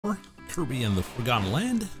Kirby and the Forgotten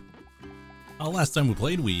Land. Last time we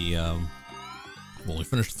played, we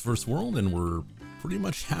finished the first world, and we're pretty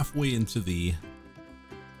much halfway into the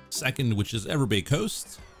second, which is Everbay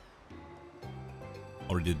Coast.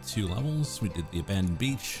 Already did 2 levels. We did the Abandoned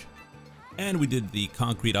Beach, and we did the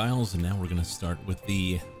Concrete Isles, and now we're going to start with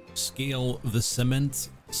the Scale the Cement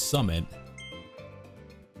Summit.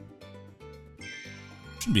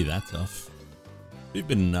 Shouldn't be that tough. We've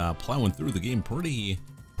been plowing through the game pretty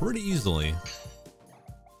easily.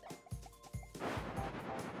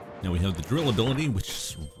 Now we have the drill ability, which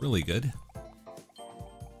is really good.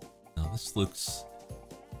 Now this looks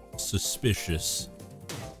suspicious.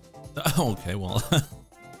 Okay, well,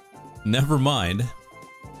 never mind.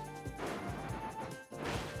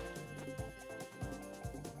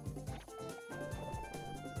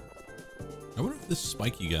 I wonder if this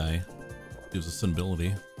spiky guy gives us an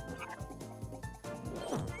ability.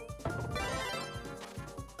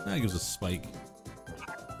 That gives us a spike.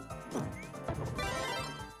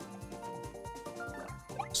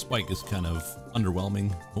 Spike is kind of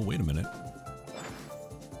underwhelming. Oh, wait a minute.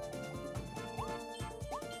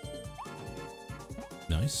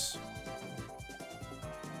 Nice.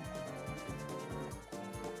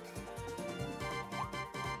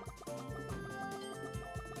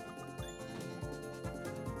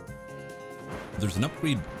 There's an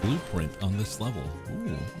upgrade blueprint on this level.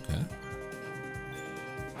 Ooh, okay.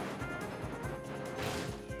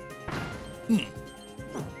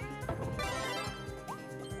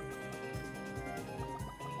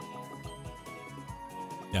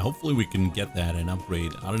 Yeah, hopefully we can get that and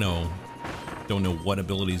upgrade. I don't know what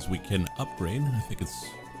abilities we can upgrade. I think it's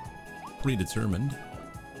predetermined.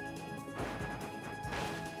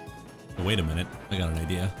 Oh, wait a minute, I got an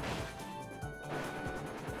idea.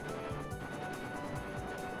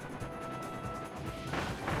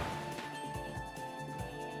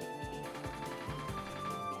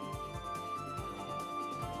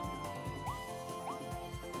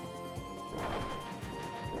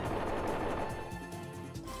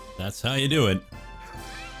 That's how you do it.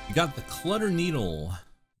 You got the Clutter Needle.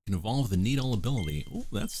 You can evolve the Needle ability. Oh,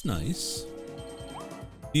 that's nice.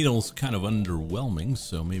 Needle's kind of underwhelming,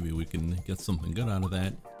 so maybe we can get something good out of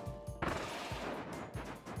that.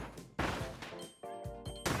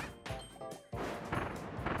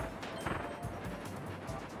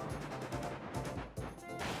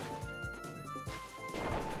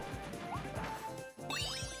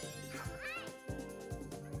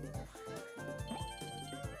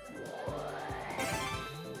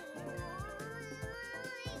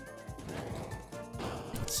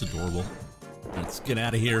 That's adorable. Let's get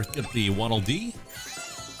out of here. Get the Waddle Dee.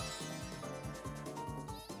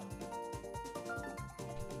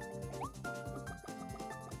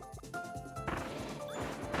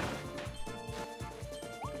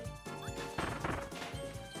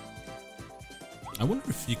 I wonder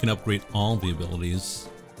if you can upgrade all the abilities.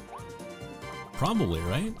 Probably,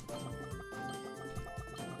 right?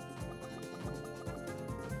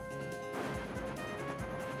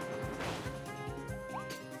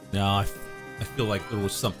 No, I feel like there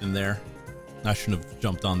was something there. I shouldn't have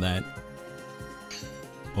jumped on that.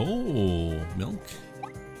 Oh, milk.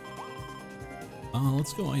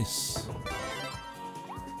 Let's go ice.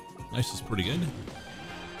 Ice is pretty good.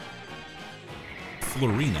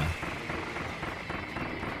 Florina.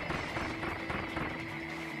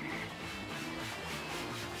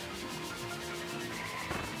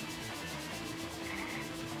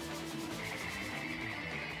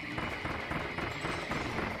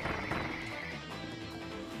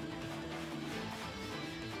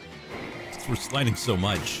 We're sliding so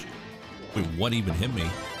much. Wait, what even hit me? I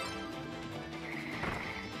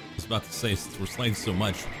was about to say, since we're sliding so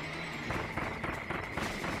much.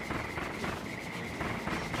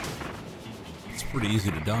 It's pretty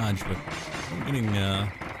easy to dodge, but I'm getting,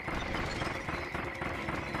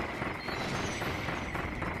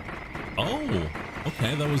 Oh!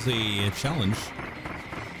 Okay, that was a challenge.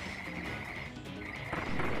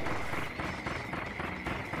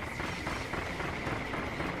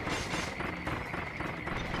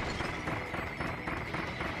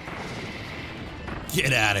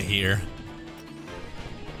 Get out of here.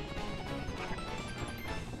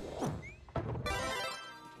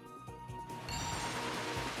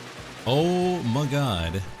 Oh my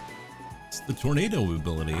god. It's the tornado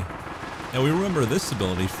ability. Now we remember this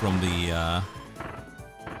ability from the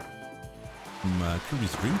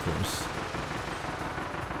Kirby's Dream Course.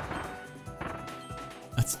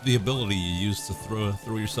 That's the ability you use to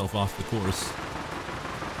throw yourself off the course.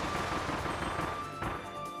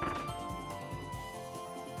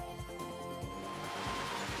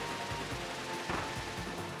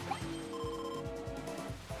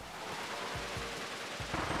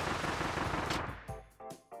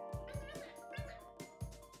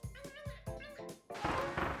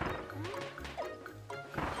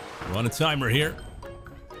 We're on a timer here.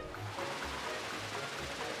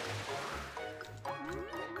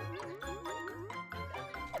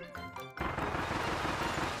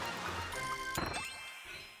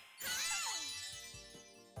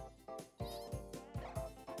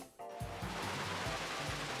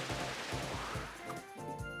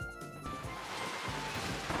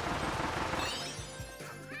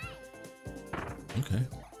 Okay.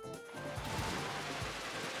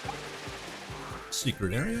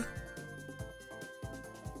 Secret area?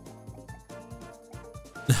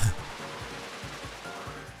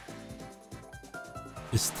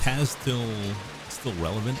 Is Taz still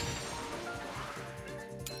relevant?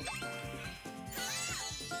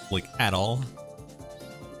 Like, at all?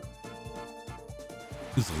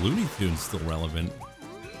 Is Looney Tunes still relevant?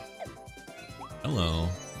 Hello.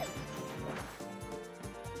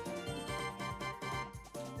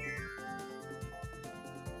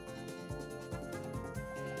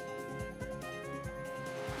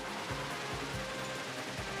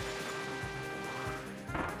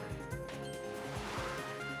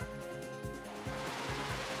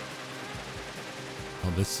 Oh,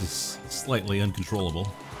 this is slightly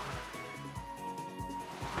uncontrollable.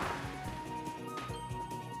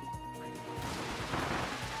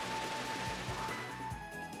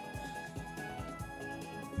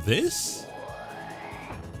 This?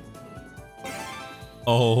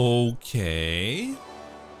 Okay.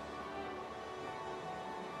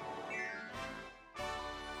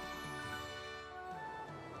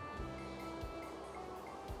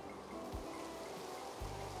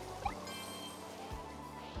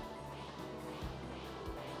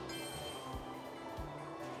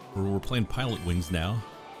 We're playing Pilot Wings now,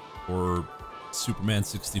 or Superman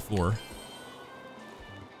 64.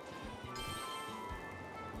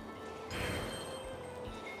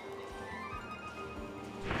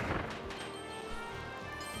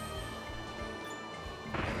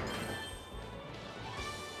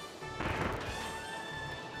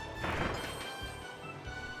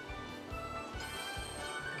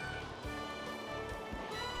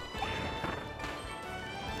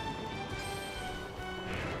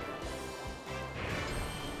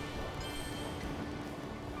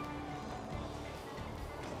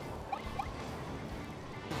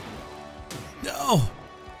 No!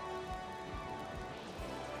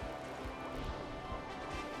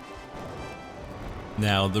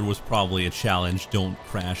 Now, there was probably a challenge, don't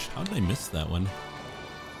crash. How did I miss that one?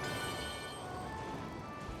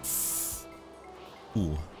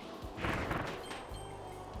 Ooh.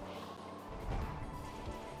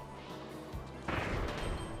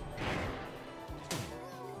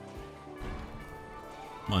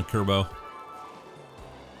 Come on, Kirbo.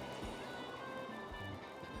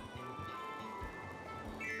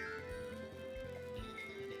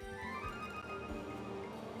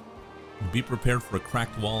 Be prepared for a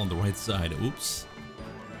cracked wall on the right side. Oops.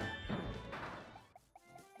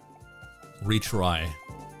 Retry.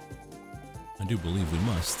 I do believe we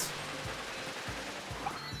must.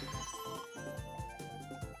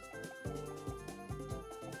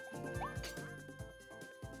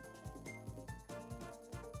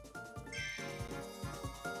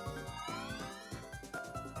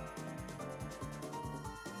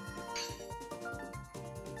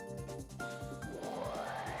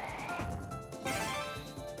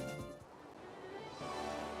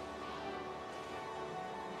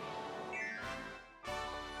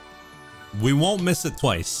 We won't miss it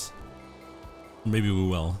twice. Maybe we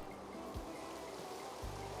will.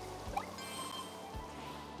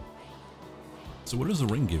 So what does the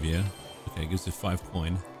ring give you? Okay, it gives you 5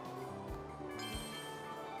 coin.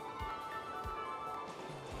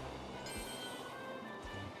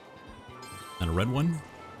 And a red one?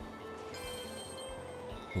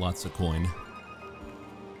 Lots of coin.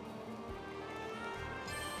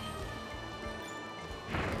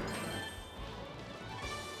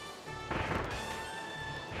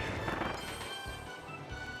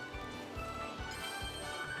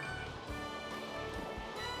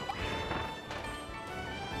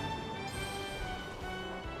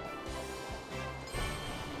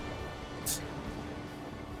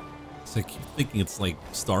 I keep thinking it's like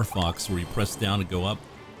Star Fox where you press down to go up.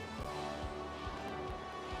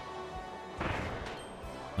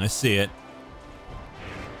 I see it.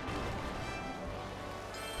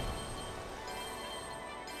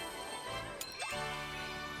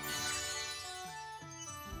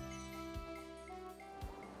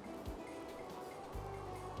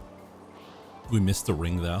 We missed the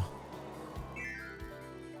ring though.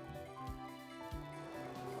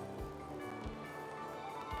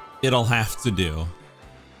 It'll have to do.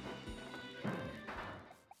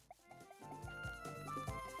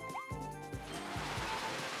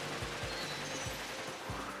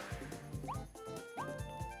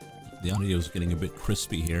 The audio is getting a bit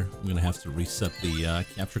crispy here. I'm gonna have to reset the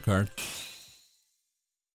capture card.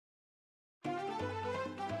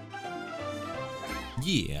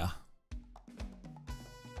 Yeah.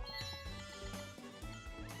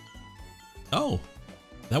 Oh,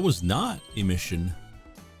 that was not a mission.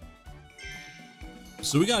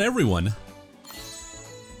 So we got everyone.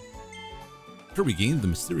 Kirby gained the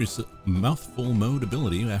mysterious mouthful mode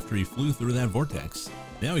ability after he flew through that vortex.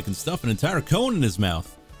 Now he can stuff an entire cone in his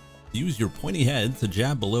mouth. Use your pointy head to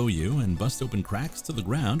jab below you and bust open cracks to the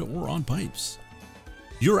ground or on pipes.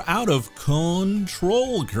 You're out of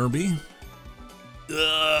control, Kirby.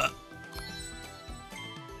 Ugh.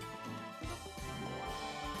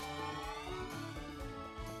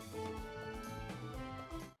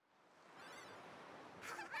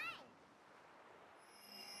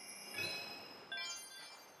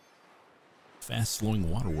 Fast-flowing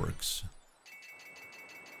waterworks.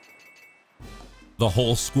 The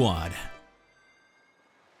whole squad.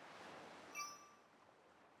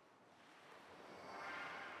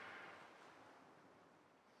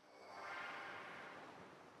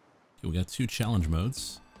 Okay, we got 2 challenge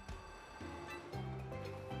modes.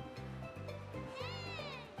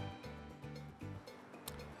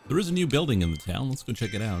 There is a new building in the town. Let's go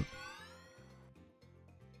check it out.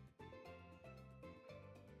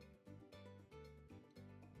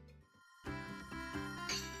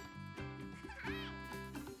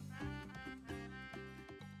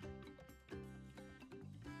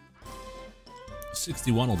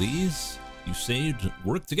 $60 Waddle Dees. You saved.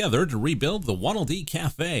 Work together to rebuild the Waddle Dee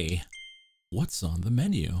Cafe. What's on the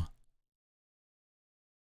menu?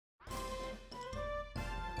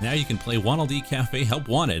 Now you can play Waddle Dee Cafe Help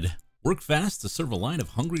Wanted. Work fast to serve a line of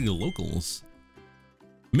hungry locals.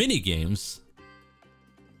 Mini games.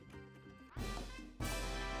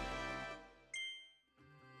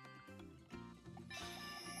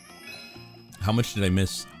 How much did I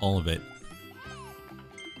miss? All of it.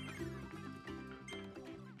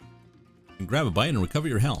 Grab a bite and recover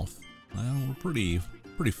your health. Well, we're pretty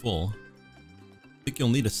full. Think you'll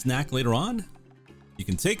need a snack later on? You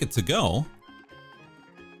can take it to go.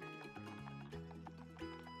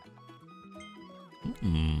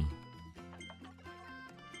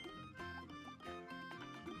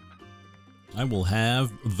 I will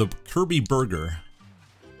have the Kirby burger.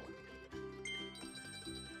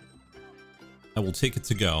 I will take it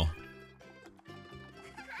to go.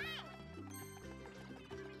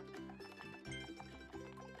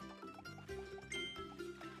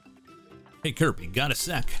 Hey Kirby, got a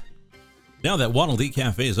sec? Now that Waddle Dee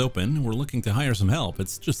Cafe is open, we're looking to hire some help.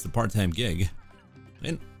 It's just a part-time gig.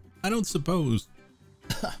 And I don't suppose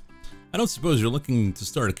you're looking to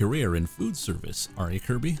start a career in food service, are you,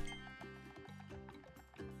 Kirby?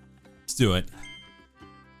 Let's do it.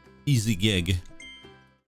 Easy gig.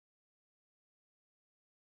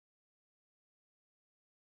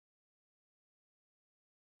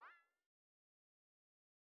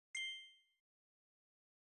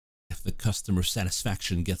 If the customer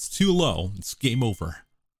satisfaction gets too low, it's game over.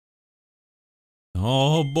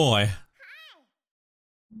 Oh boy.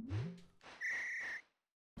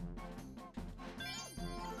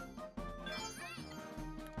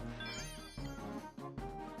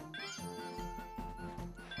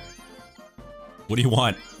 What do you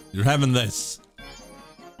want? You're having this.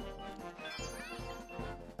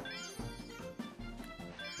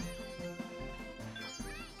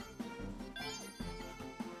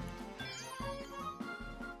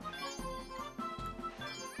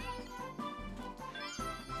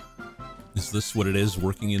 Is this what it is,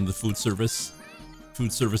 working in the food service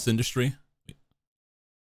industry?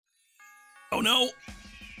 Oh no!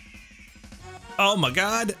 Oh my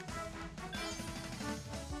god!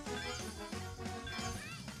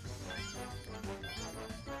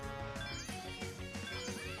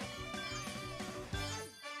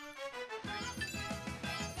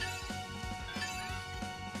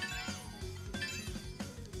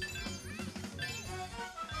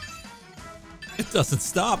 It doesn't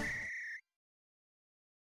stop.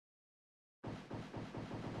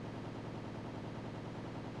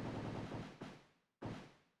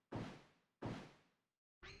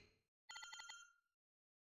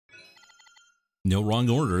 No wrong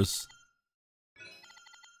orders.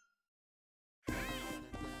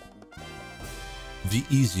 The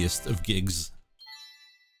easiest of gigs.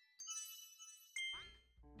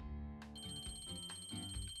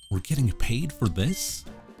 We're getting paid for this?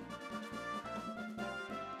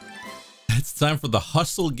 It's time for the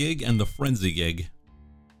hustle gig and the frenzy gig.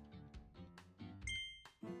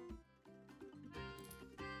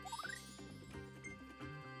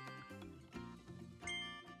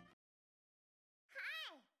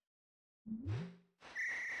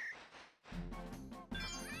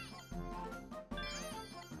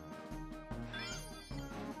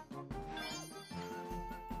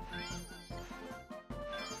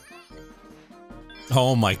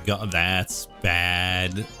 Oh my god, that's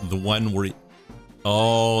bad. The one where...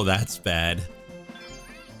 Oh, that's bad.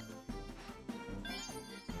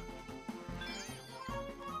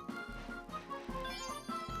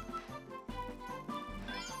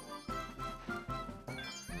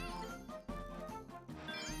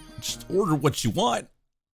 Just order what you want.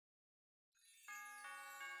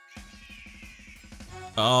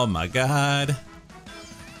 Oh my god.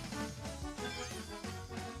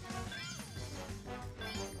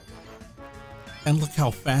 And look how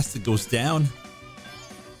fast it goes down.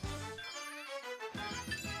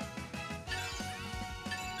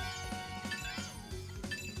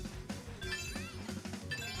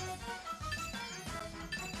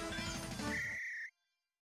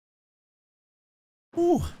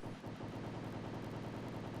 Ooh.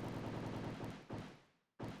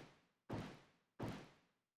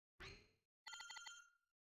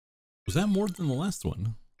 Was that more than the last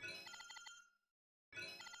one?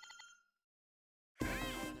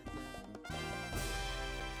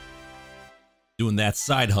 Doing that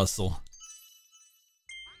side hustle.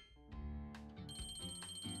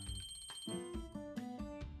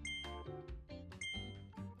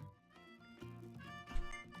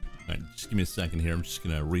 Alright, just give me a second here. I'm just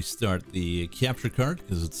gonna restart the capture card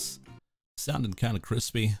because it's sounding kind of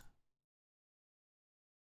crispy.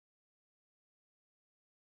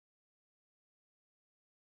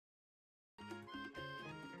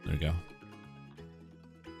 There we go.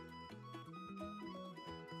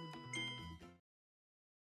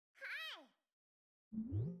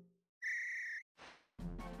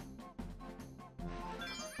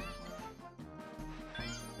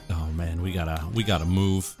 Oh man, we gotta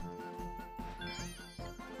move.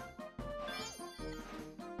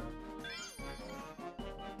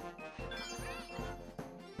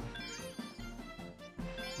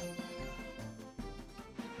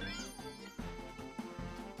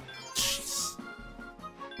 Jeez.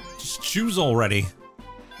 Just choose already.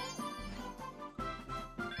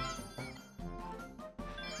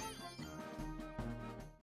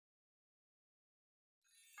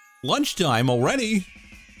 Lunchtime already?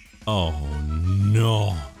 Oh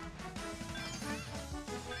no.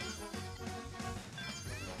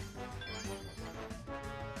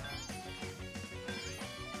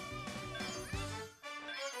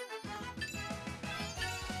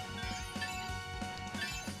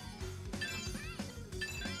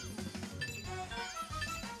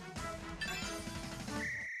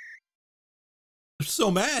 They're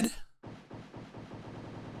so mad.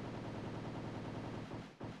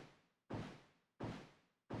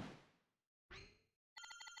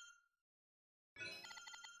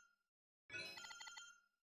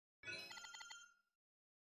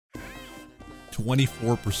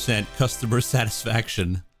 %24 customer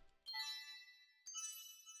satisfaction.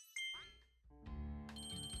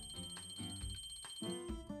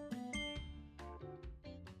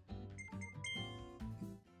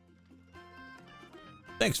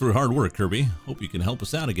 Thanks for your hard work, Kirby. Hope you can help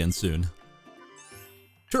us out again soon.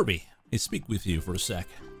 Kirby, may I speak with you for a sec?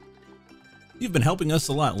 You've been helping us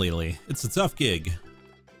a lot lately. It's a tough gig.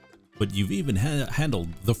 But you've even handled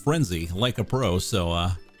the frenzy like a pro, so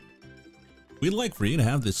we'd like for you to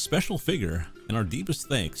have this special figure, and our deepest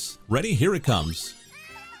thanks. Ready? Here it comes.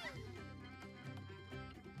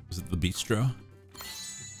 Is it the bistro?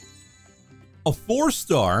 A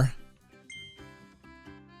 4-star?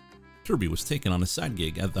 Kirby was taken on a side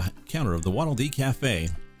gig at the counter of the Waddle Dee Cafe.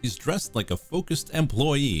 He's dressed like a focused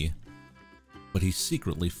employee, but he's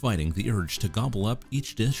secretly fighting the urge to gobble up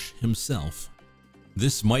each dish himself.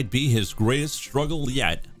 This might be his greatest struggle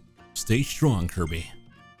yet. Stay strong, Kirby.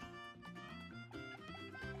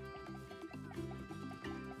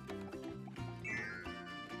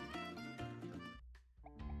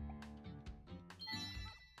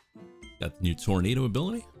 Got the new tornado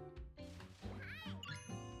ability.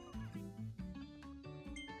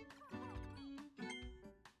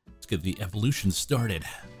 Let's get the evolution started.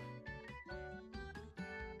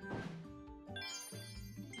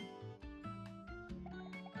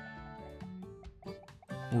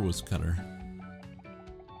 Where was Cutter?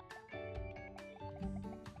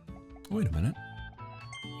 Wait a minute.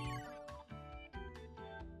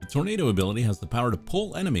 The tornado ability has the power to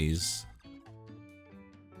pull enemies.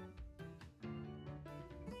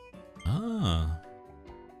 Ah.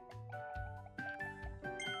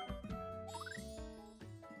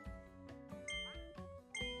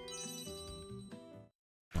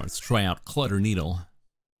 Let's try out Clutter Needle.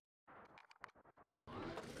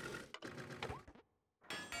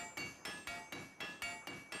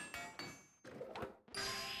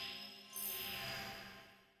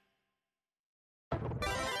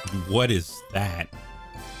 What is that?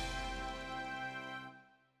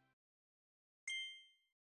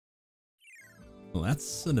 Well,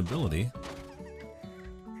 that's an ability.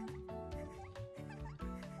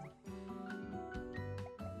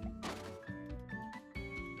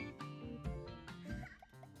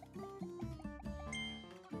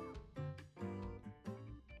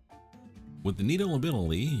 With the needle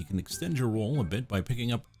ability, you can extend your roll a bit by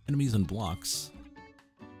picking up enemies and blocks.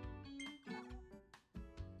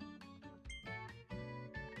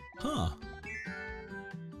 Huh.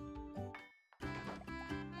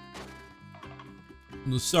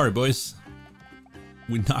 Sorry, boys.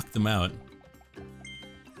 We knocked them out.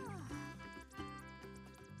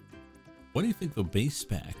 What do you think the base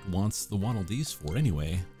pack wants the Waddle Dees for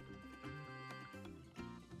anyway?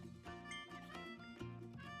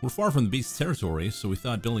 We're far from the beast's territory, so we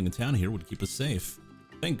thought building a town here would keep us safe.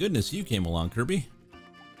 Thank goodness you came along, Kirby.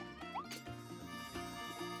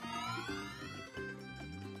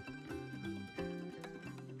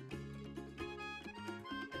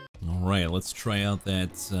 Alright, let's try out that,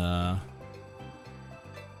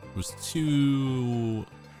 there's 2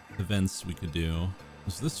 events we could do.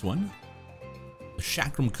 There's this one. The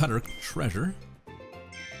Chakram Cutter Treasure.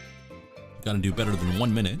 Gotta do better than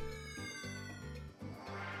 1 minute.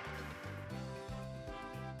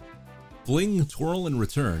 Fling, twirl, and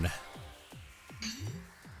return.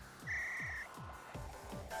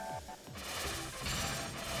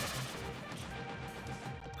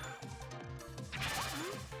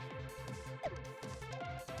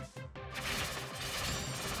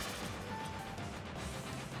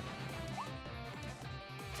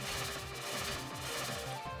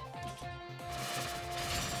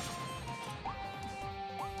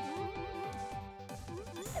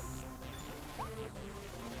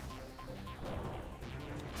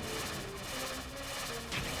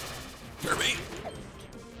 Kirby!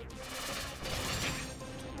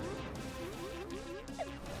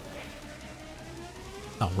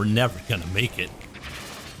 Oh, we're never gonna make it.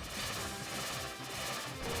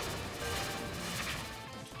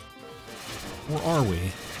 Or are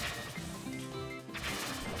we?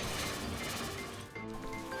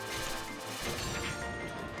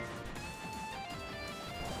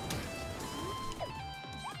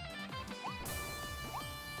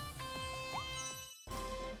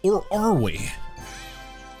 Or are we?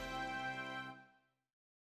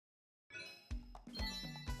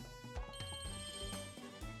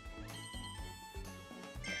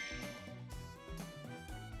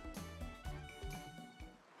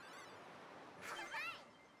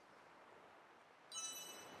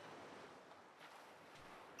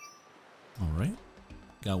 All right.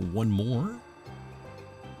 Got one more.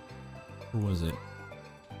 Where was it?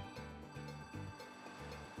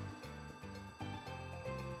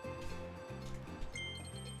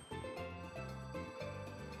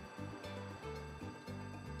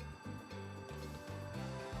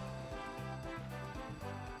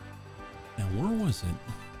 Where was it?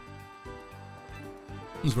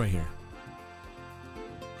 It was right here.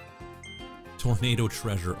 Tornado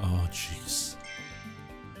treasure. Oh, jeez.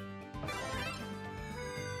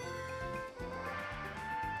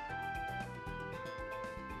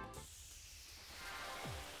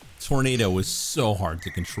 Tornado is so hard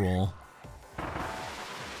to control.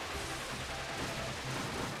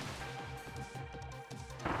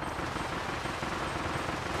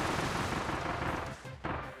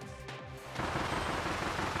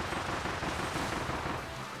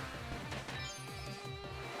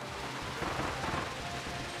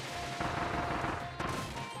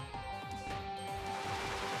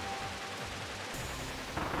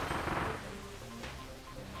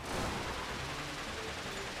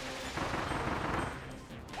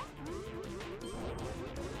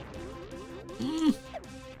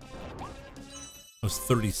 It was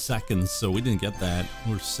 30 seconds, so we didn't get that.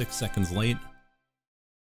 We're 6 seconds late.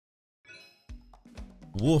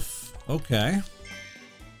 Woof. Okay.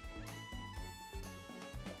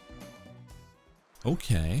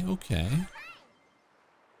 Okay, okay.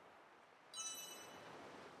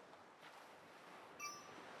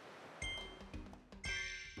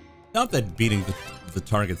 Not that beating the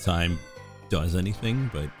target time does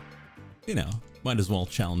anything, but, you know, might as well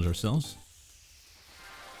challenge ourselves.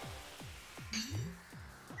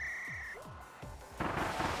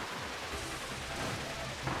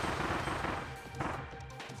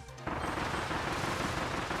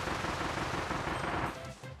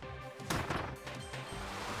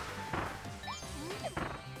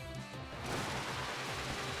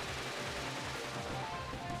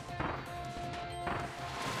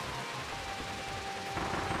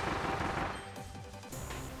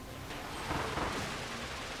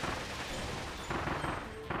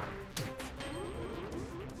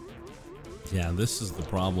 Yeah, this is the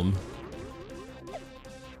problem.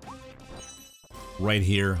 Right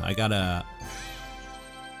here, I gotta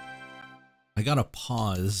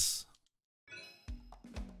pause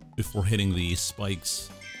before hitting the spikes.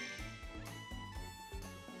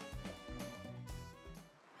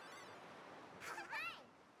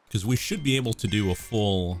 Because we should be able to do a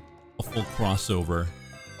full crossover.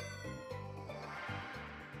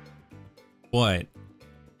 But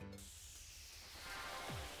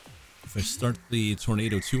if I start the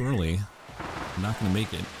tornado too early, I'm not gonna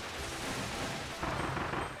make it.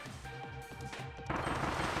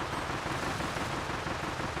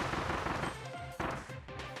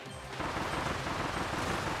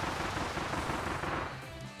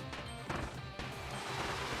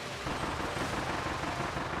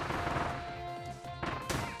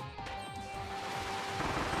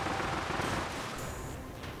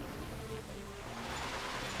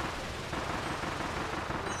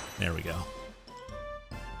 There we go.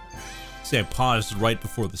 See, I paused right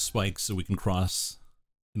before the spikes so we can cross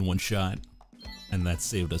in one shot, and that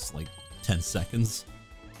saved us like 10 seconds.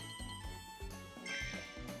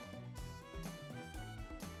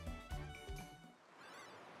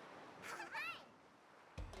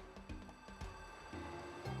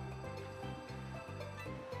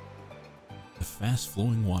 The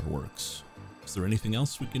fast-flowing waterworks. Is there anything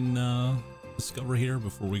else we can discover here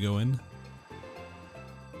before we go in?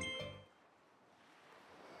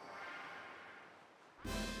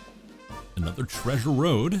 Another treasure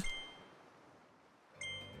road.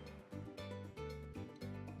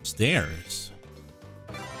 Stairs.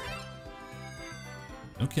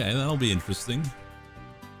 Okay, that'll be interesting.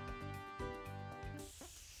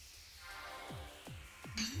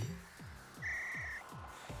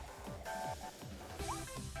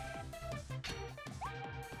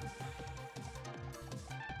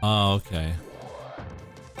 Oh, okay.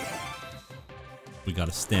 We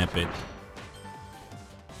gotta stamp it.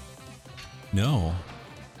 No.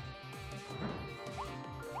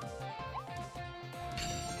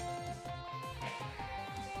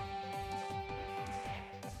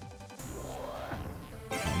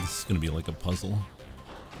 Oh, this is gonna be like a puzzle.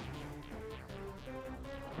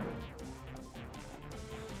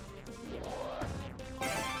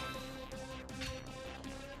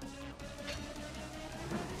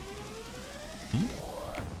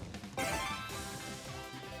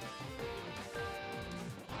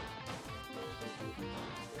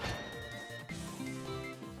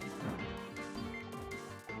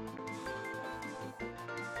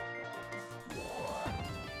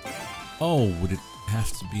 Oh, would it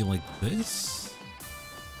have to be like this?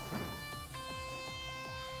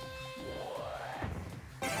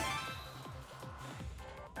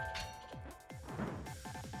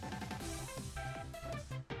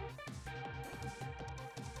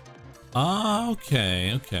 Ah,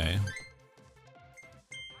 okay, okay.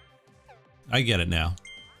 I get it now.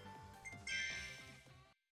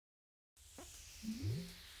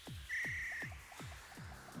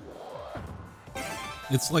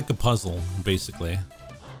 It's like a puzzle, basically.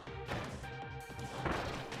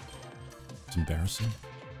 It's embarrassing.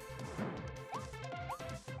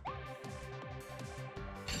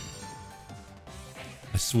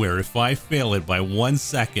 I swear, if I fail it by 1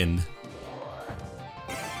 second...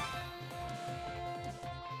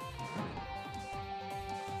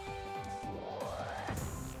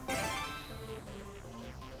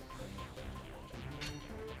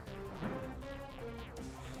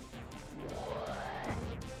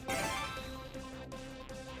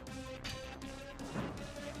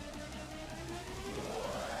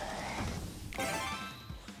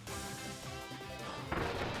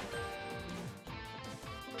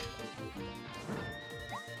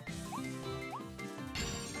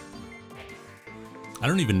 I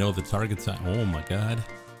don't even know the target time. Oh my god.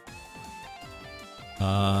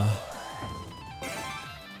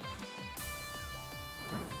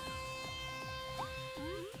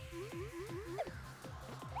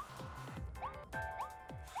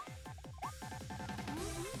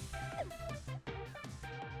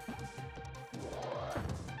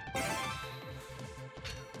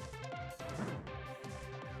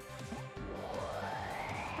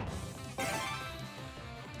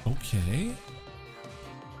 Okay.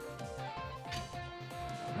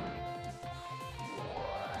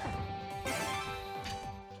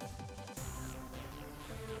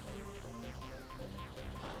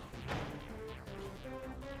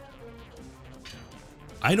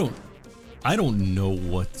 I don't know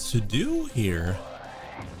what to do here.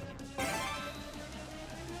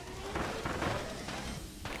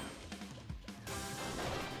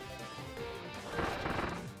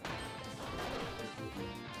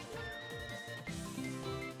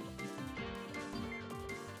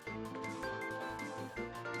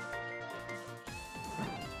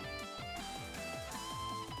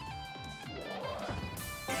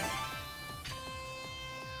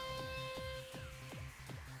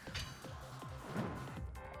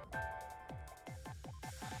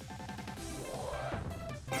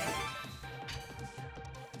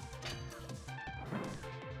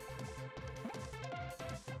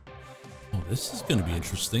 Oh, this is going to be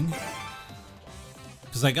interesting.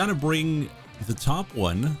 Because I got to bring the top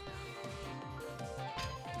one.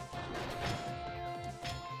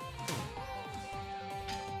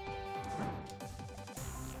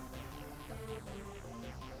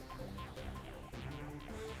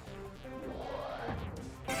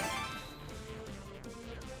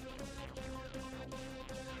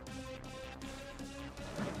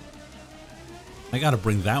 I got to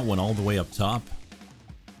bring that one all the way up top.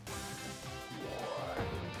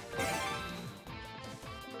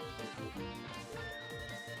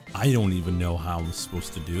 I don't even know how I'm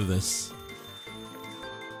supposed to do this.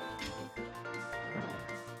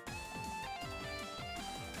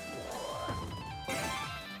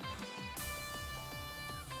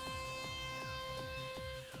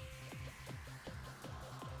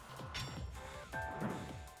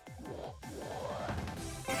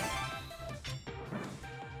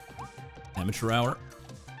 Amateur hour.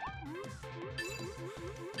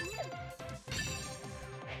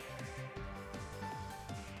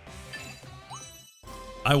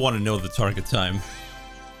 I want to know the target time.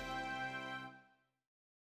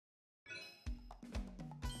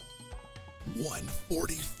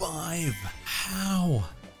 $1:45. How?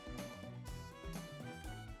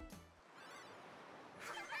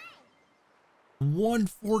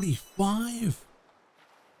 $1:45?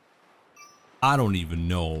 I don't even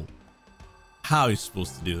know how he's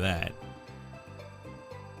supposed to do that.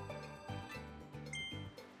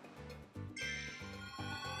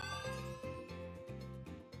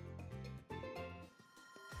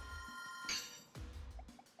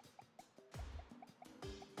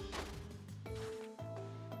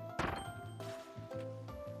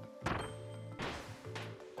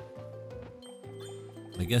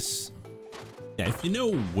 I guess, yeah, if you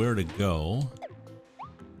know where to go,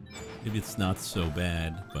 maybe it's not so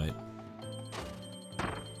bad, but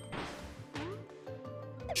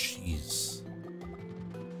jeez.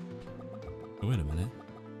 Oh, wait a minute.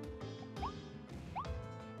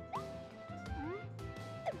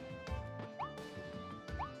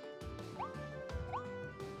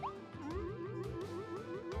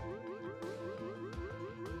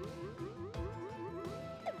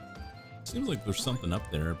 Seems like there's something up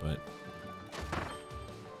there, but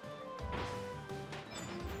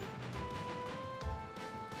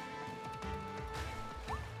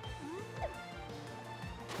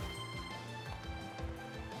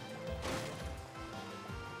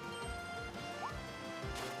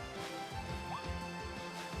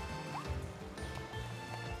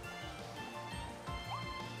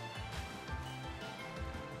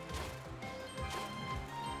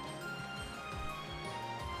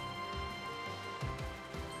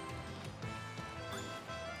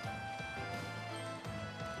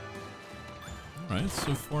alright,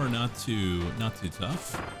 so far not too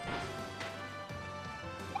tough.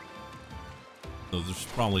 So there's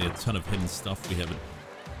probably a ton of hidden stuff we haven't.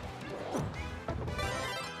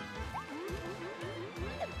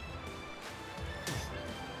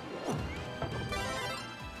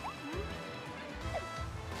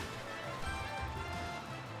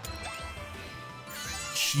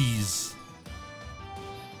 Jeez.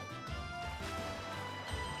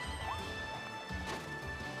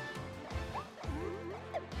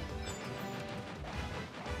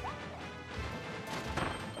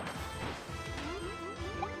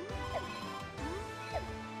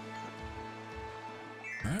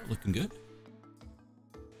 Alright, looking good.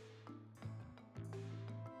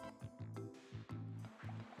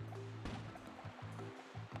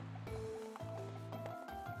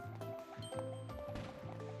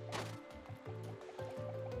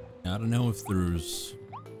 I don't know if there's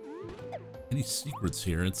any secrets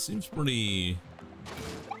here. It seems pretty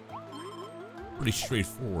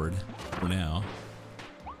straightforward for now.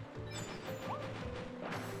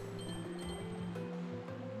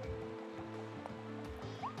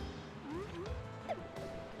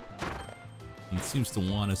 It seems to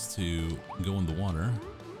want us to go in the water.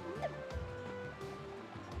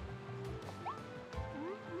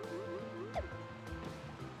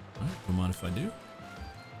 Alright, don't mind if I do.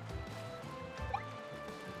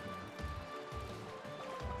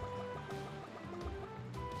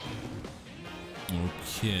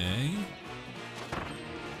 Okay.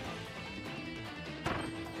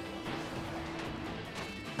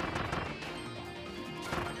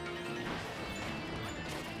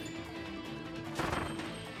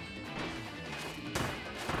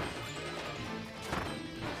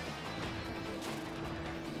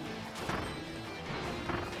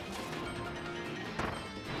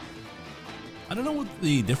 I don't know what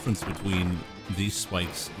the difference between these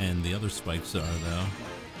spikes and the other spikes are, though.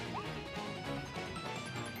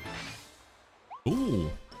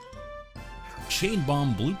 chain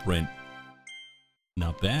bomb blueprint.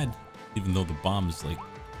 Not bad, even though the bomb is like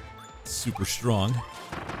super strong.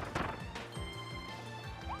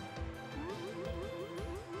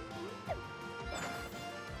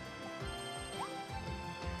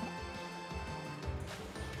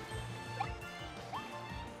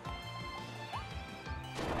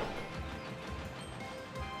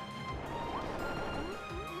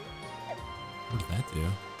 What did that do?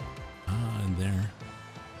 Ah, in there.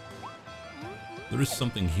 There is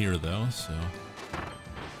something here though, so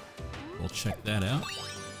we'll check that out.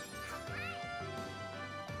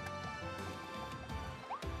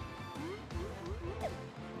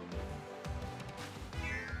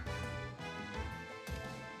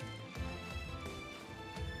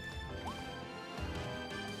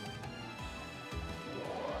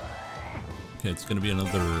 Okay, it's gonna be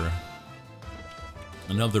another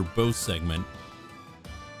bow segment.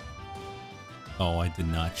 Oh, I did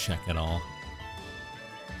not check at all.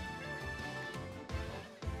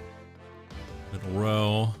 Middle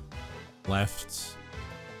row, left,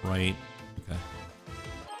 right. Okay.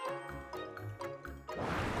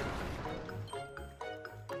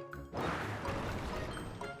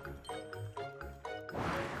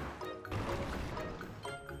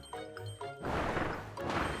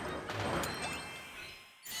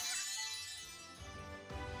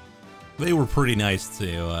 They were pretty nice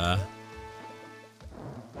to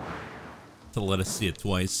let us see it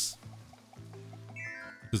twice.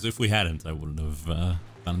 Because if we hadn't, I wouldn't have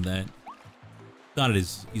done that. Not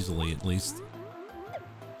as easily, at least.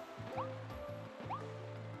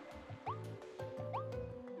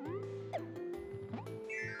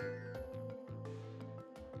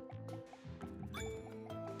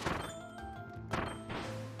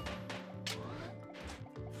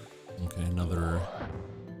 Okay, another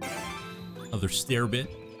stair bit.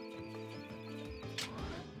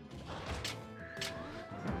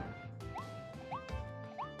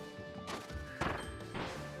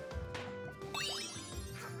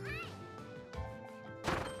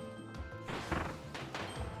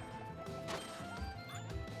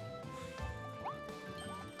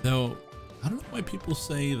 Though, I don't know why people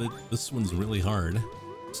say that this one's really hard.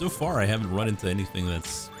 So far, I haven't run into anything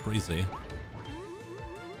that's crazy.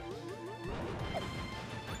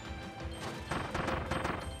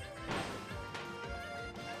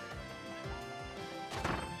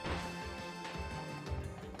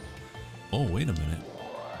 Oh, wait a minute.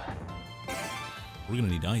 We're gonna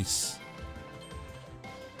need ice.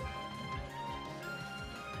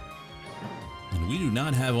 And we do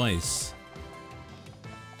not have ice.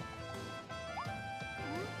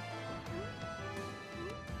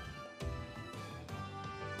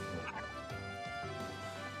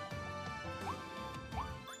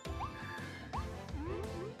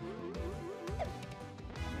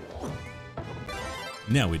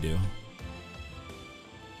 Now we do.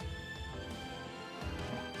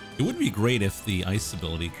 It would be great if the ice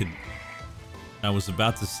ability could... I was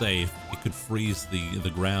about to say if it could freeze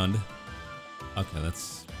the ground. Okay,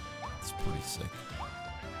 that's pretty sick.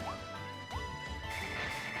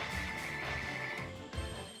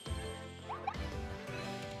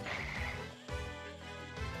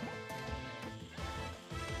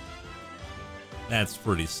 That's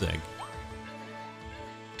pretty sick.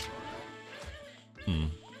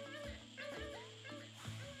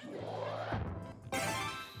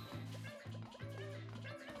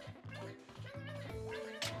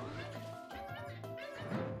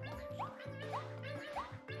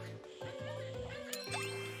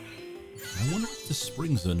 I wonder if this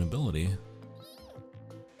spring's an ability.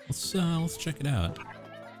 Let's check it out.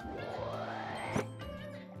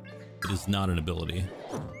 It is not an ability.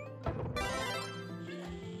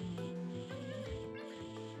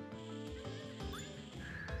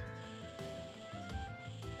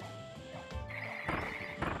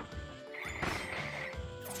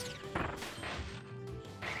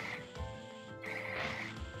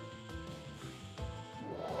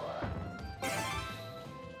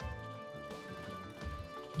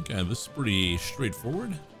 Okay, this is pretty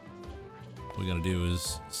straightforward. All we gotta do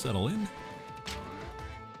is settle in.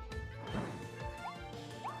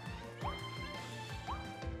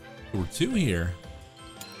 We're two here.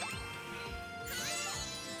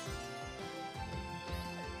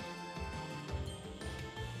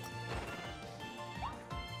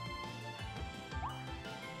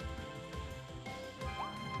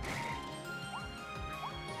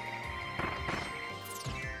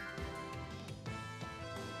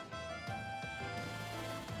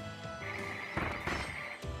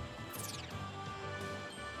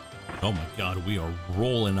 Oh my god, we are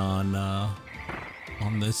rolling on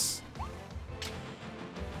this.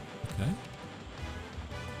 Okay.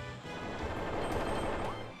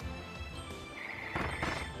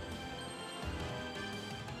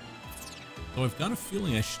 So I've got a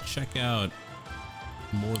feeling I should check out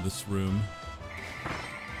more of this room.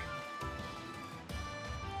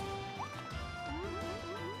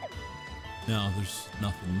 No, there's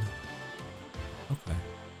nothing. Okay.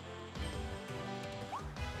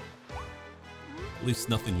 At least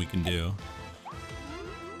nothing we can do.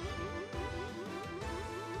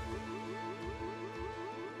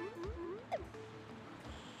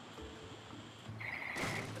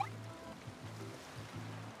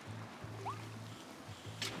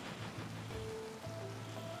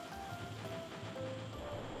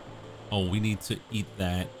 Oh, we need to eat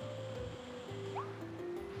that.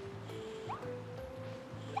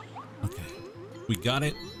 Okay. We got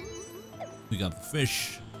it. We got the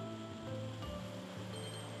fish.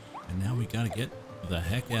 And now we gotta get the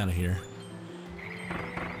heck out of here.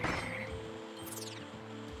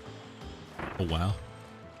 Oh, wow.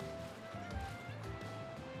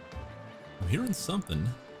 I'm hearing something.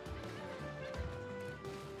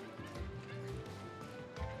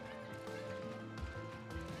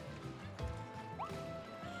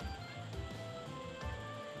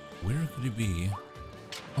 Where could he be?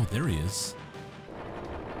 Oh, there he is.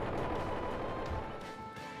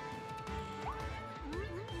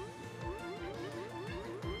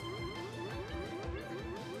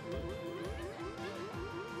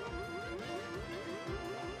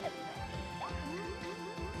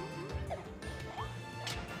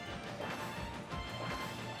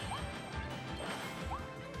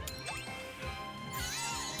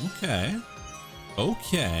 Okay.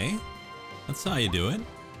 Okay. That's how you do it.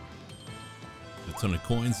 A ton of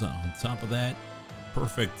coins on top of that.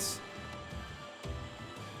 Perfect.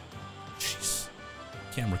 Jeez.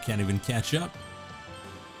 Camera can't even catch up.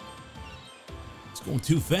 It's going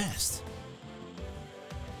too fast.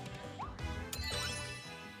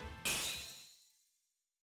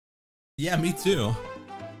 Yeah, me too.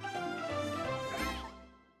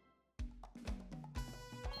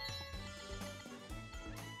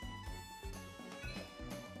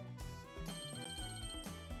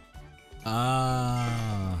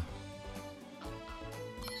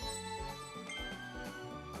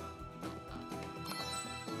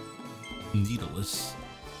 Needleless.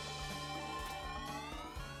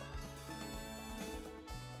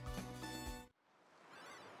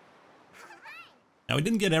 Now we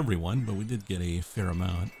didn't get everyone, but we did get a fair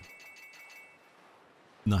amount.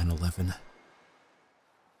 9/11.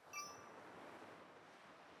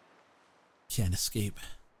 Can't escape.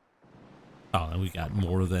 Oh, and we got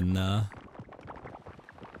more than enough.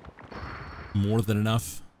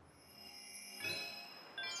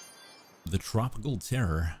 The Tropical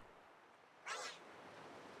Terror.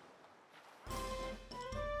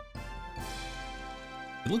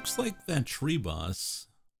 It looks like that tree boss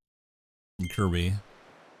from Kirby.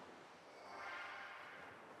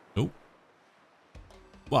 Oh.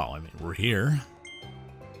 Well, I mean, we're here.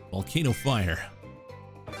 Volcano fire.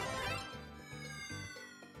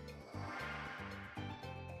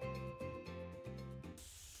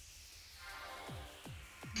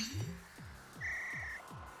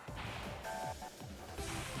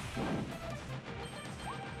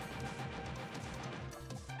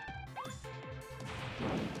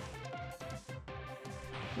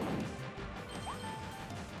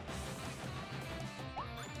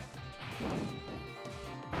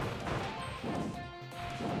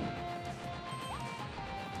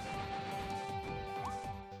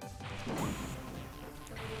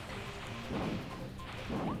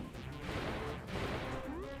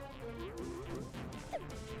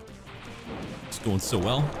 It's going so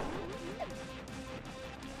well.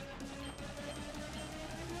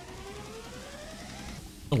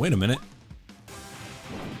 Oh, wait a minute.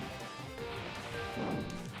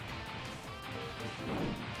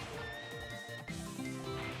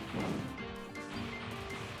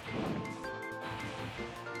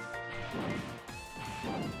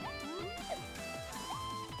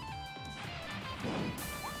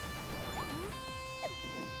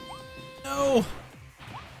 No.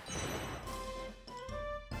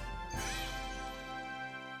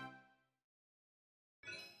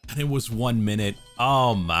 And it was 1 minute.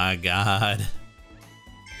 Oh my god.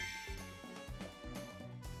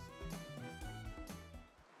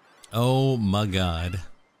 Oh my god.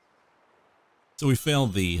 So we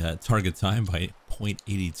failed the target time by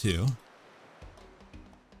 0.82.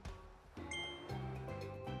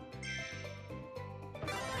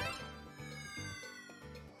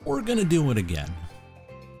 We're gonna do it again.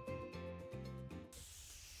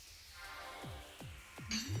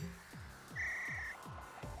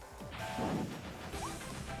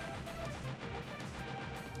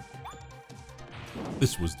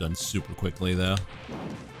 This was done super quickly, though.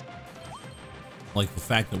 Like the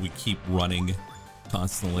fact that we keep running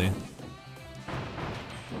constantly.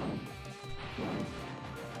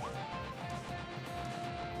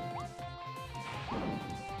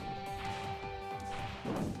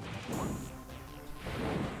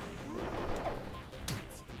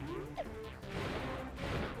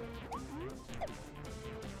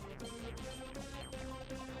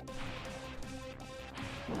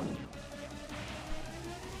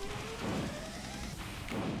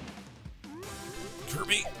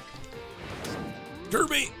 Kirby!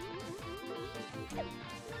 Kirby!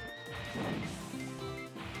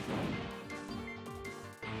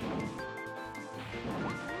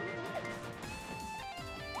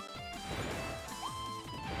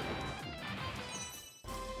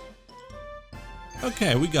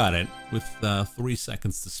 Okay, we got it with 3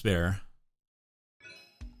 seconds to spare.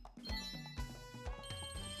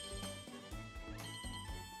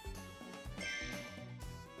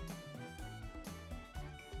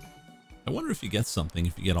 I wonder if you get something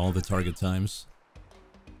if you get all the target times.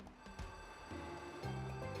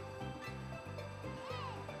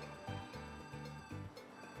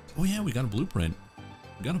 Oh yeah, we got a blueprint.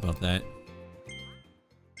 Forgot about that.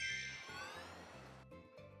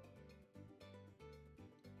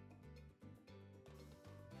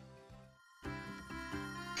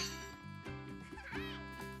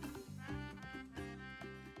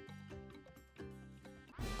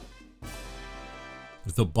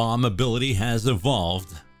 The bomb ability has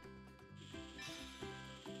evolved.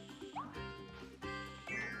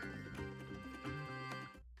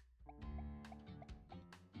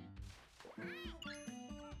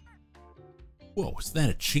 Whoa, is that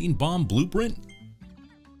a chain bomb blueprint?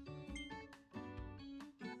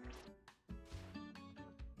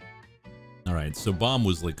 Alright, so bomb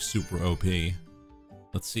was like super OP.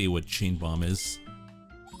 Let's see what chain bomb is.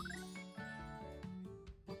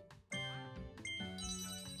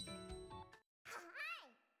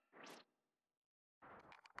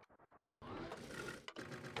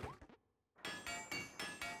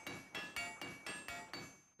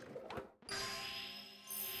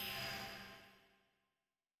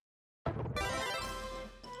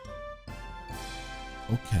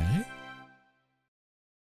 Okay.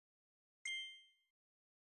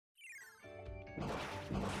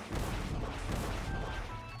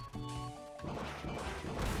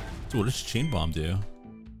 So what does chain bomb do?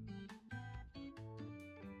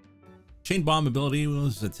 Chain bomb ability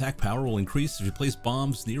was attack power will increase if you place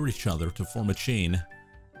bombs near each other to form a chain.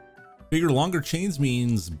 Bigger, longer chains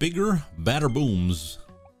means bigger, badder booms.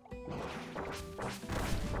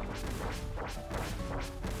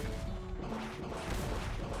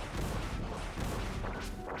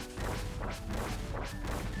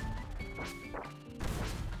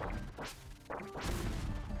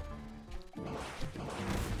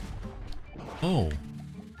 Oh.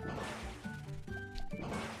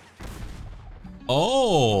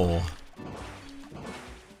 Oh.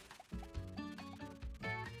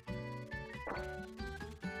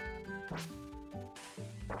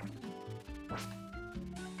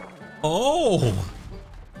 Oh.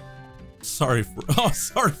 Sorry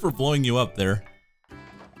for blowing you up there.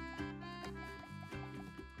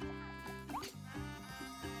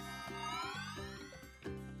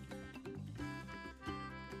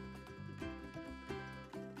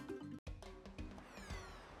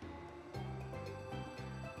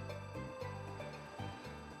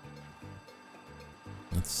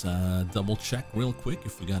 Let's double check real quick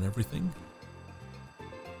if we got everything.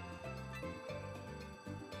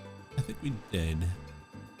 I think we did.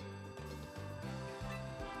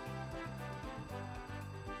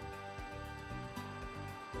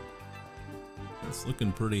 It's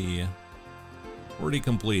looking pretty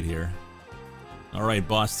complete here. All right,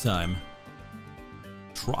 boss time.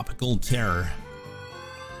 Tropical Terror.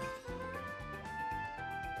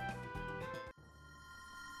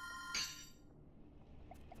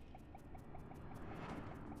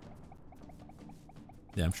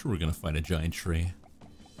 Yeah, I'm sure we're gonna fight a giant tree.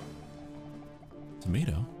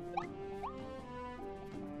 Tomato.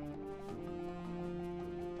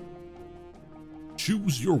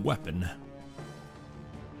 Choose your weapon.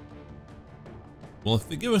 Well, if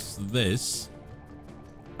they give us this,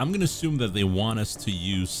 I'm gonna assume that they want us to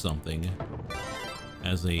use something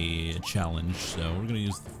as a challenge. So we're gonna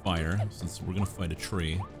use the fire since we're gonna fight a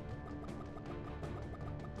tree.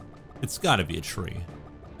 It's gotta be a tree.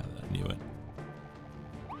 I knew it.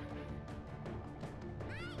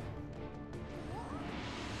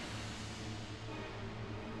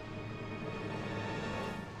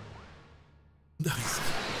 Nice.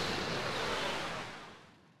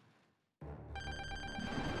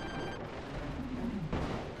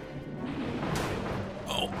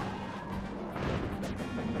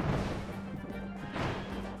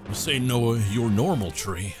 This ain't no your normal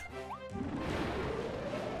tree.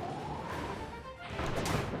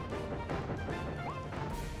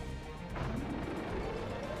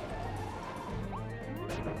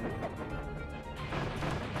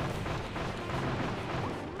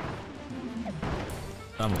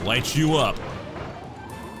 Time to light you up.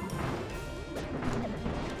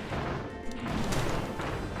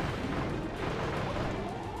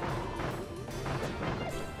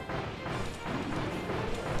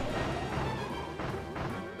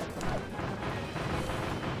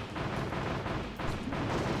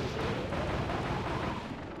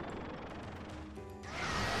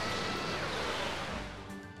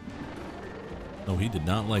 Oh, he did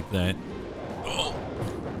not like that. Oh.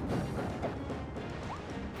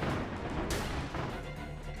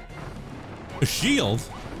 A shield?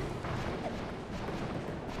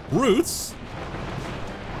 Roots?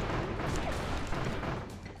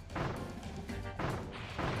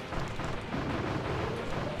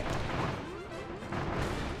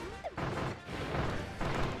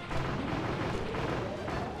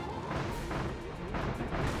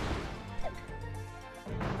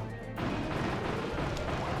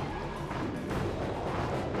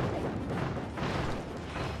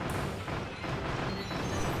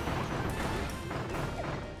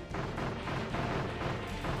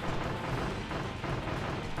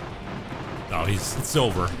 Oh, it's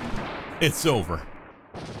over. It's over.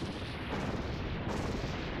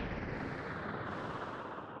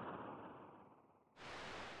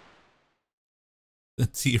 The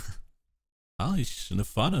tear. Oh, you shouldn't have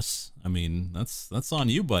fought us. I mean, that's on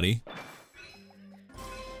you, buddy.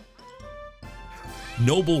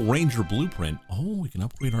 Noble Ranger Blueprint. Oh, we can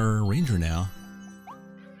upgrade our Ranger now.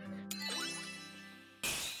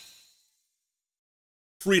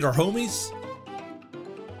 Freed our homies.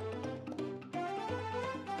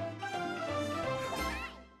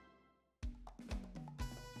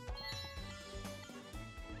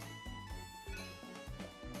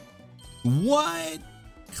 What?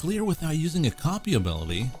 Clear without using a copy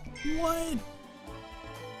ability? What?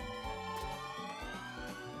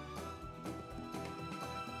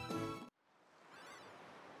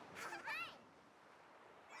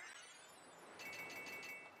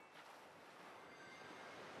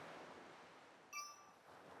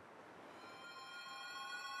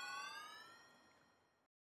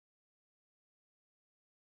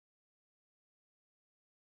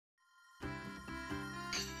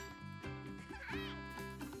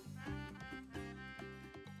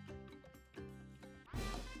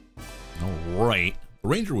 Alright. The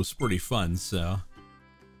Ranger was pretty fun, so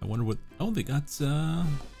I wonder what... Oh, they got the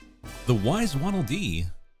Wise Waddle Dee.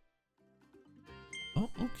 Oh,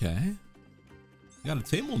 okay. Got a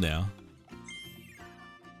table now.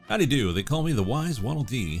 Howdy do, they call me the Wise Waddle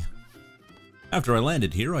Dee. After I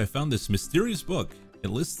landed here, I found this mysterious book.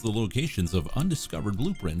 It lists the locations of undiscovered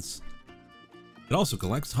blueprints. It also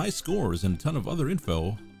collects high scores and a ton of other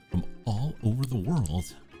info from all over the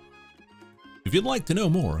world. If you'd like to know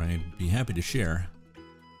more, I'd be happy to share.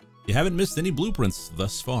 You haven't missed any blueprints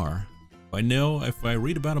thus far. If I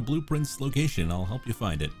read about a blueprint's location, I'll help you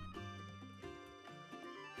find it.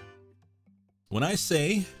 When I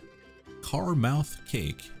say car mouth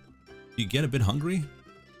cake, you get a bit hungry?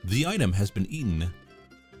 The item has been eaten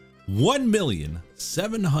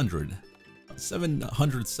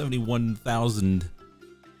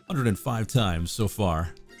 1,771,105 times so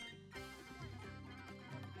far.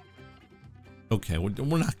 Okay,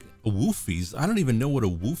 we're not woofies. I don't even know what a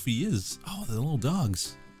woofie is. Oh, the little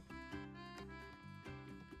dogs.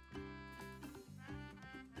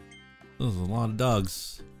 Those are a lot of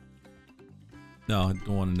dogs. No, I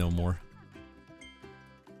don't want to know more.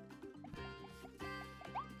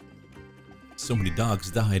 So many dogs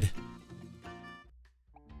died.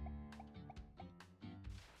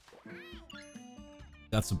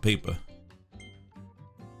 Got some paper.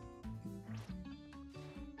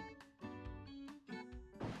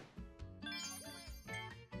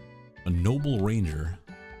 A Noble Ranger.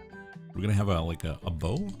 We're gonna have like a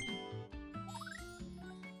bow?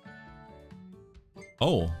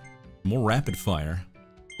 Oh, more rapid fire.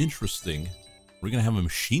 Interesting. We're gonna have a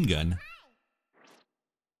machine gun.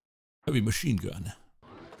 Heavy machine gun.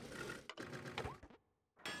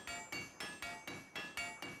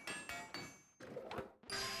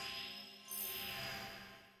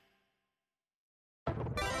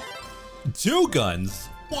 Two guns?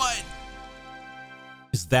 What?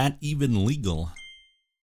 Is that even legal?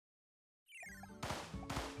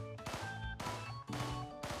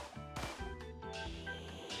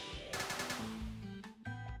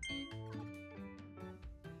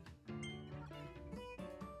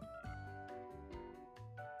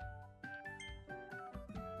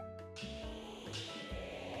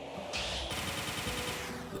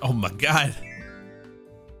 Oh my god.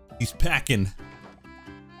 He's packing.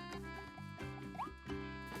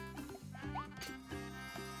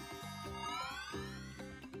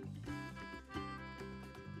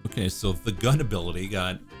 Okay, so the gun ability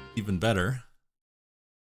got even better.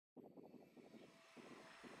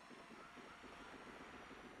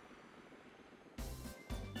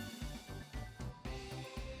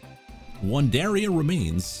 Wondaria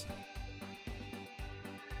remains.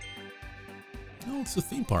 Oh, it's a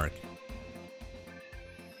theme park.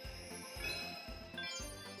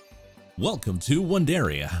 Welcome to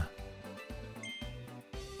Wondaria.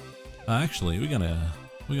 Actually, we gotta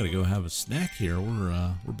go have a snack here.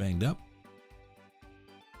 We're banged up.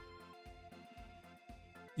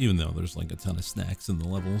 Even though there's like a ton of snacks in the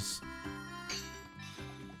levels.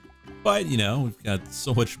 But, you know, we've got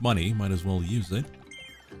so much money, might as well use it.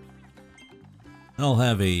 I'll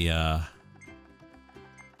have a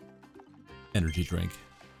energy drink.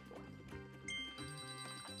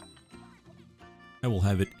 I will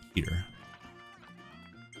have it here.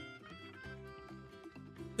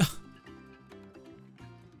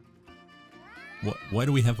 Why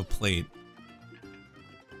do we have a plate?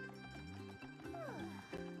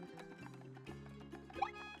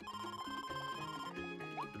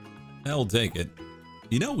 I'll take it.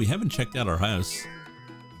 You know, we haven't checked out our house.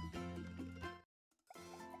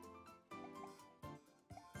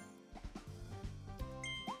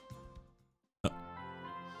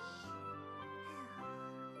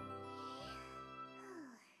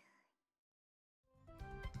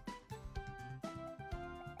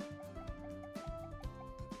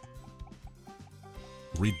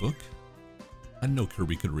 Read book? I didn't know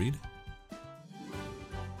Kirby could read.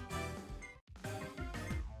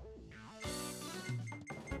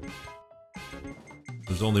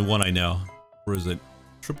 There's only one I know. Or is it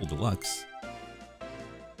Triple Deluxe?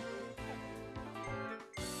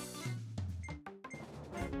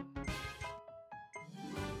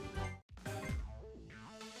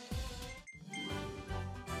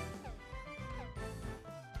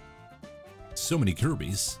 So many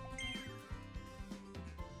Kirbys.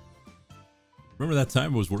 Remember that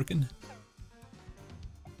time I was working?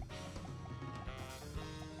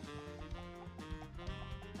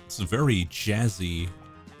 It's a very jazzy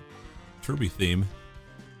Kirby theme.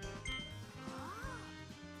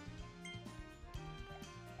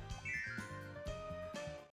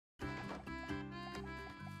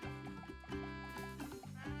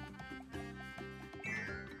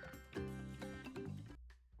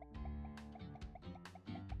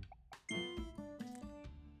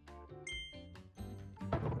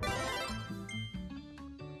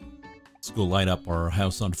 Let's go light up our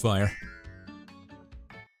house on fire.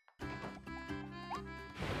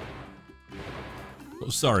 Oh,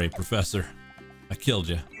 sorry, Professor. I killed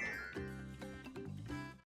you.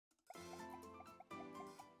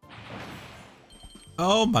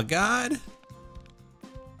 Oh my god!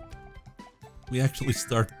 We actually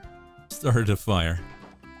started a fire.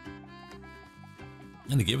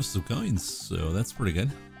 And it gave us some coins, so that's pretty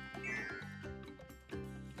good.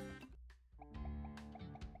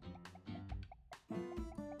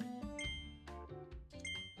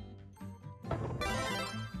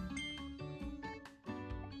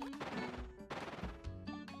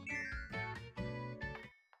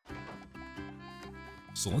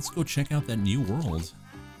 So let's go check out that new world.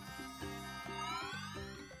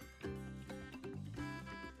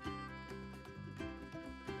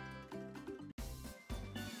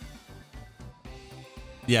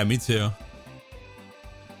 Yeah, me too.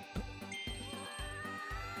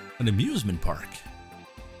 An amusement park.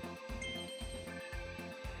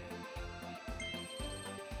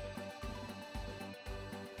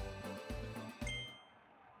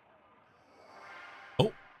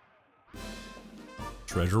 Oh.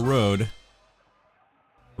 Treasure Road. What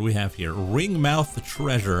do we have here? Ringmouth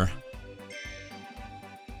Treasure.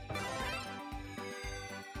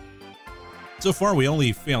 So far, we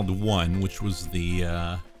only found one, which was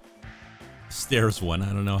the stairs one. I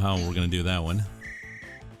don't know how we're gonna do that one.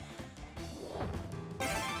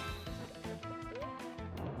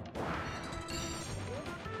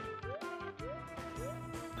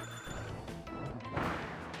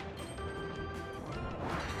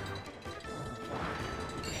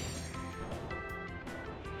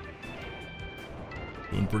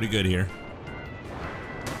 Doing pretty good here.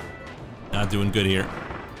 Not doing good here.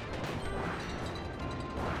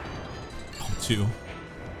 Two.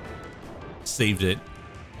 Saved it.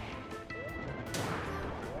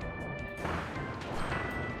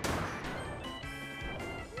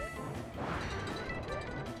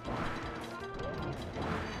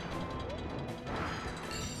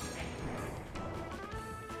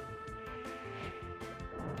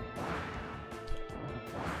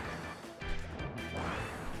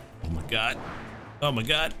 god. Oh my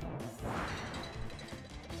god.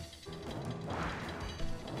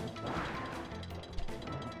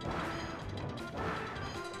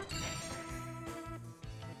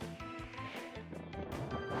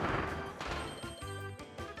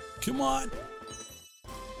 Come on.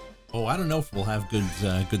 Oh, I don't know if we'll have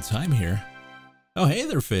good time here. Oh, hey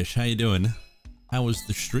there, fish. How you doing? How was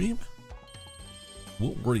the stream?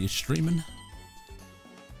 What were you streaming?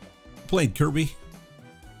 Played Kirby.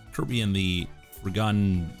 Kirby in the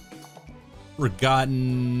Forgotten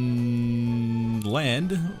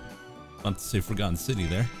Land. Not to say Forgotten City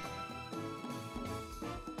there.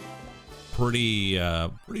 Pretty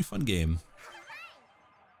fun game.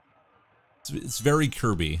 It's very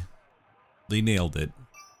Kirby. They nailed it.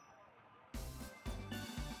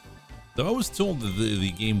 So I was told that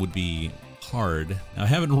the game would be hard. Now, I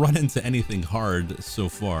haven't run into anything hard so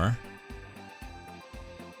far.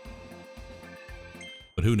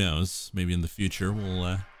 But who knows? Maybe in the future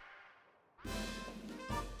we'll... because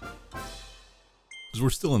we're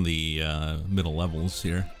still in the middle levels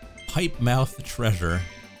here. Pipe Mouth Treasure.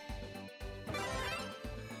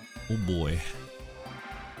 Oh boy.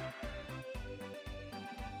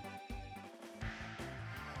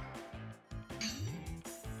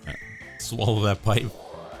 Swallow that pipe.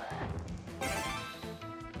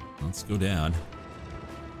 Let's go down.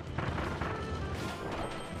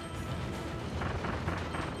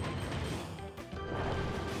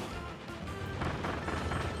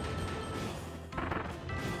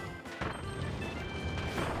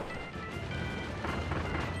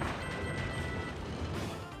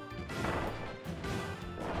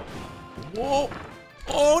 Whoa!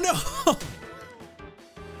 Oh no!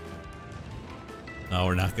 No,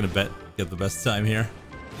 we're not gonna get the best time here.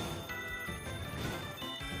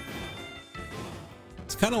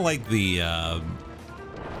 It's kind of like the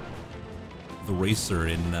racer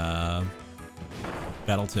in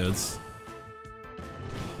Battletoads.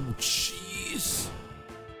 Oh, jeez.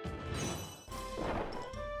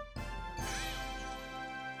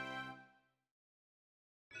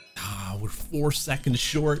 Ah, we're 4 seconds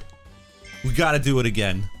short. We gotta do it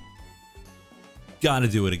again. Gotta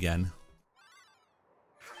do it again.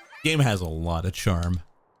 Game has a lot of charm.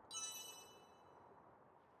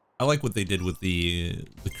 I like what they did with the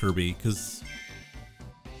Kirby, because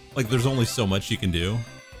like there's only so much you can do,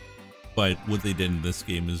 but what they did in this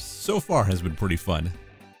game is so far has been pretty fun.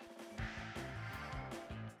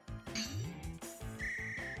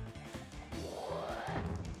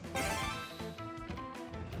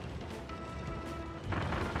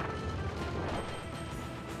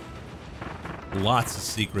 Lots of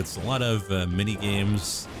secrets, a lot of mini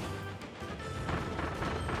games.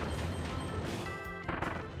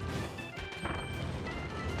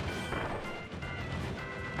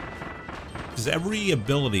 Because every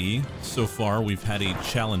ability so far we've had a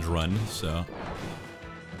challenge run, so.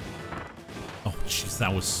 Oh jeez,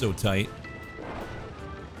 that was so tight.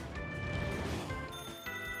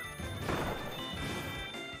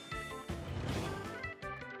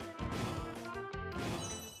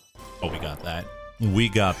 Oh, we got that. We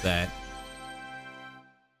got that.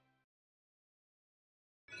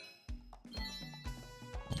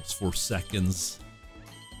 Almost 4 seconds.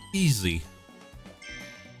 Easy.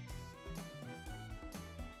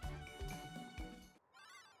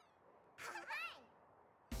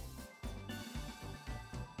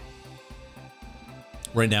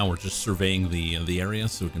 Right now we're just surveying the area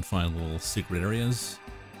so we can find little secret areas.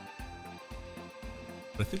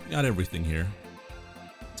 But I think we got everything here.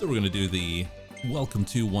 So we're gonna do the Welcome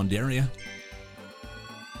to Wonderia.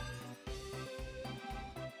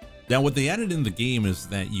 Now what they added in the game is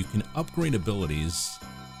that you can upgrade abilities.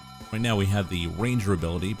 Right now we have the Ranger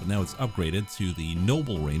ability, but now it's upgraded to the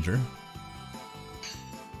Noble Ranger.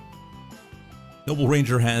 Noble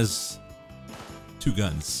Ranger has 2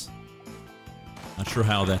 guns. Not sure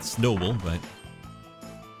how that's noble, but...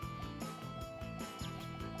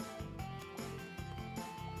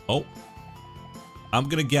 Oh. I'm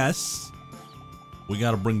gonna guess we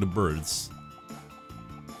gotta bring the birds.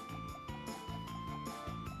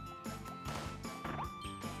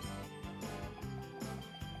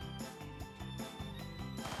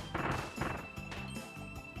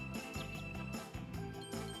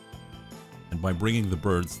 And by bringing the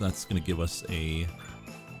birds, that's gonna give us a...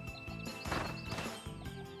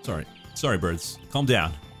 Sorry, birds. Calm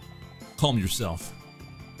down. Calm yourself.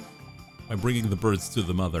 By bringing the birds to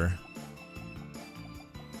the mother,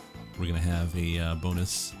 we're gonna have a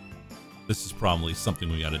bonus. This is probably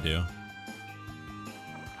something we gotta do.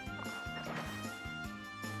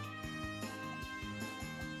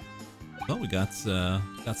 Well, we got some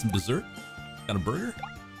dessert. Got a burger.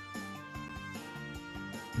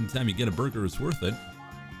 Anytime you get a burger, it's worth it.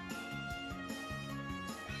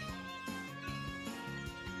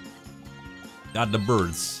 Got the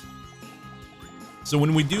birds. So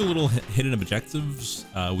when we do little hidden objectives,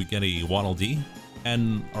 we get a Waddle Dee,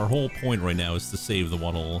 and our whole point right now is to save the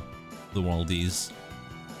Waddle Dees.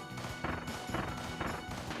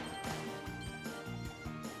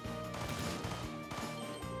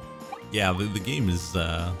 Yeah, the game is,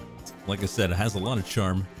 like I said, it has a lot of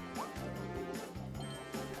charm.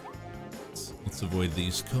 Let's avoid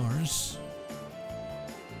these cars.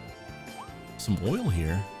 Some oil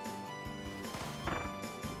here.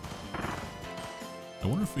 I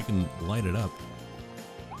wonder if we can light it up.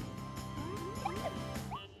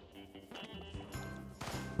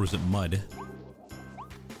 Or is it mud?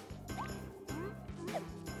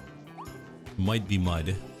 Might be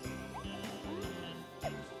mud.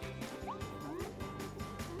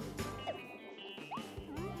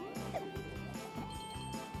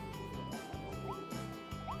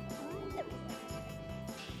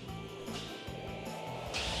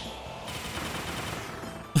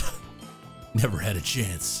 Never had a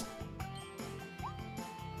chance.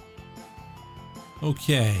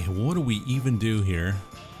 Okay, what do we even do here?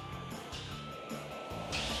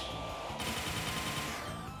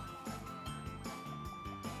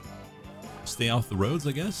 Stay off the roads,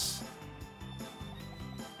 I guess?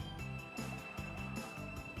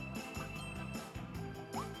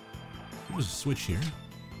 There's a switch here.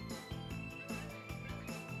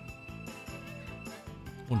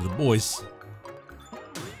 One of the boys.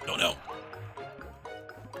 Oh no!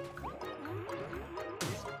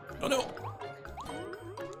 Oh no!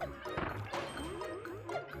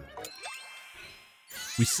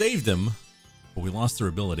 We saved him, but we lost our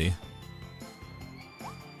ability.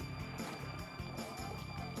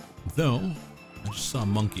 Though, I just saw a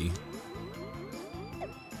monkey.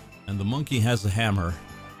 And the monkey has a hammer.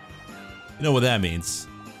 You know what that means?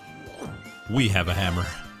 We have a hammer.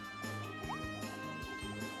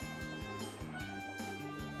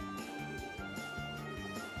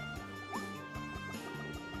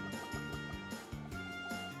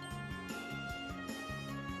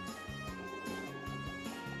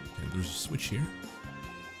 Okay, there's a switch here.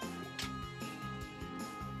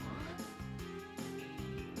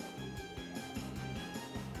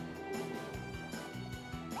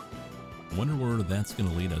 I wonder where that's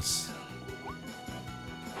gonna lead us.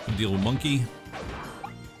 Deal with monkey.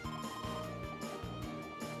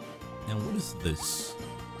 Now what is this?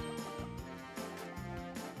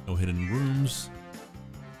 No hidden rooms.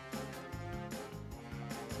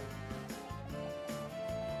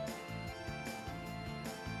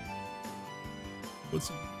 What's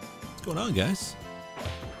going on, guys?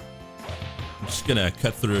 I'm just gonna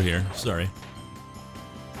cut through here. Sorry.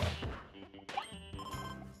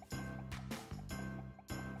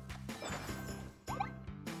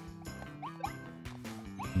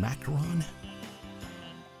 Macaron?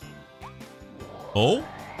 Oh?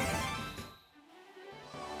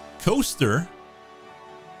 Coaster?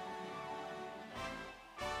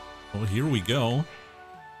 Oh, here we go.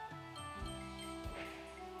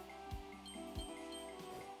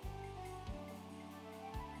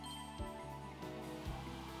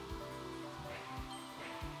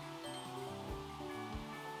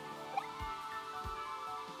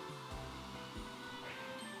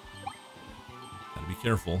 Be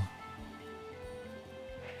careful.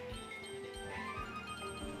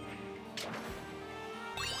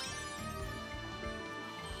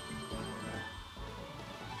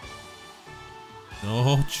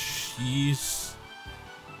 Oh, jeez.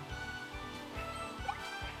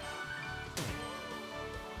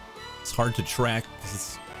 It's hard to track because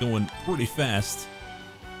it's going pretty fast.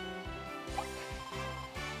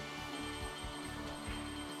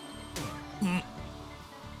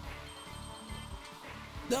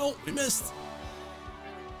 No, we missed.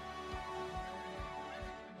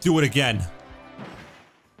 Do it again.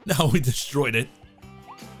 No, we destroyed it.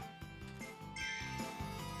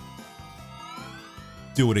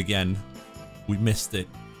 Do it again. We missed it.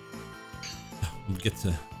 We get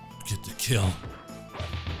to kill.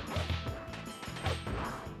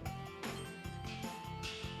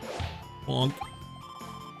 Bonk.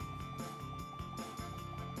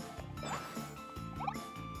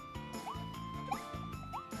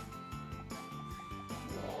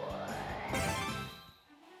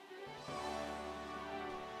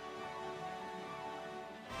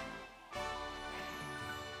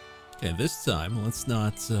 Okay, this time, let's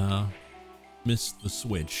not miss the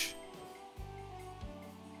switch.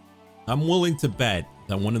 I'm willing to bet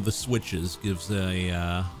that one of the switches gives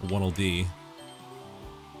a Waddle Dee.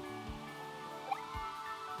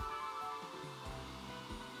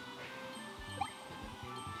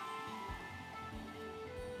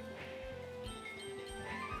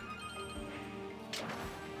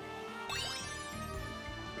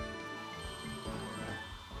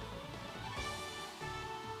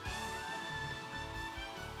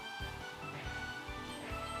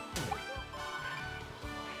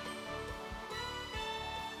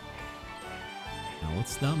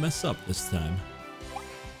 Let's not mess up this time.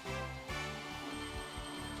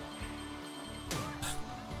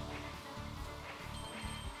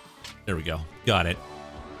 There we go. Got it.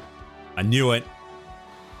 I knew it.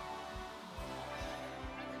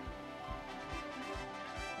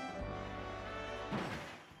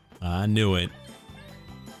 I knew it.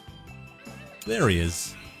 There he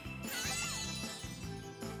is.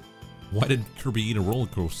 Why did Kirby eat a roller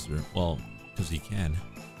coaster? Well, because he can.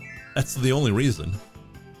 That's the only reason.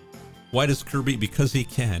 Why does Kirby? Because he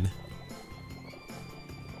can.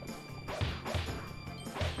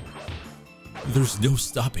 There's no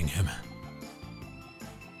stopping him.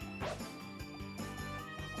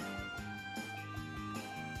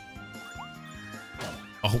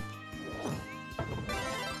 Oh.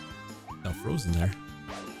 Now frozen there.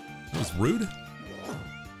 That was rude.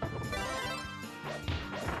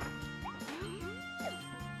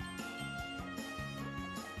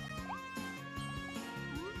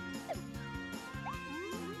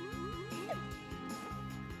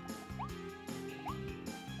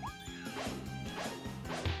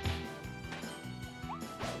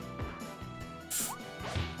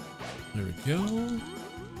 There we go.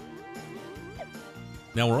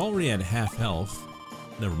 Now we're already at half health.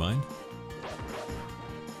 Never mind.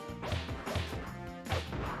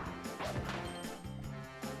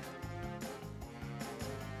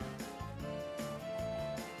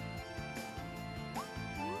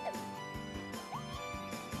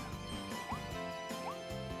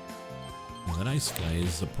 Well, that ice guy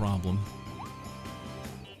is a problem.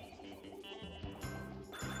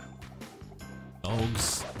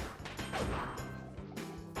 Dogs.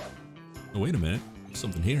 Oh, wait a minute. There's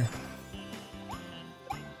something here.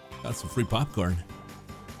 Got some free popcorn.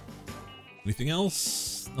 Anything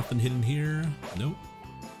else? Nothing hidden here? Nope.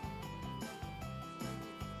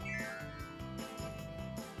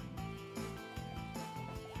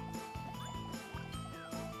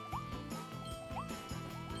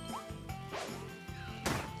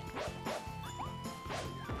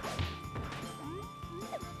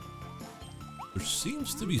 There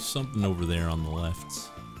seems to be something over there on the left.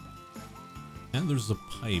 And there's a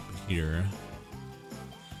pipe here.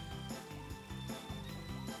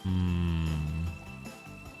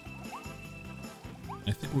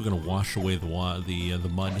 I think we're gonna wash away the mud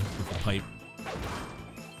with the pipe.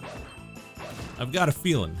 I've got a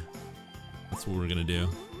feeling that's what we're gonna do.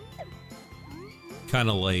 Kind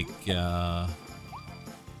of like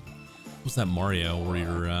what's that Mario where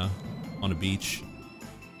you're on a beach?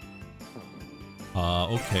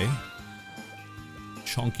 Okay.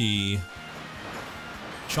 Chunky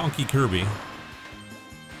Kirby.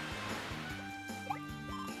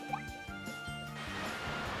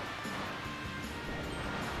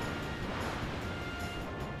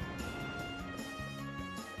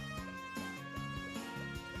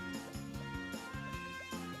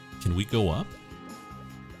 Can we go up?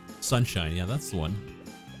 Sunshine, yeah, that's the one.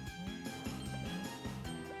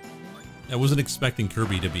 I wasn't expecting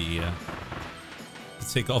Kirby to be to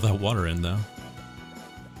take all that water in though.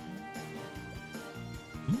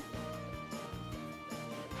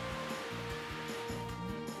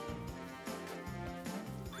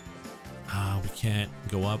 We can't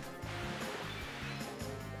go up.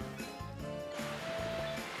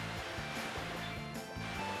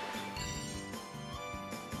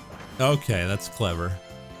 Okay, that's clever.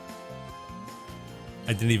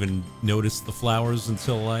 I didn't even notice the flowers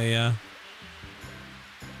until I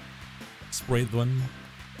sprayed one.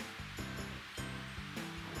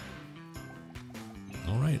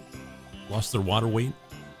 All right, lost their water weight.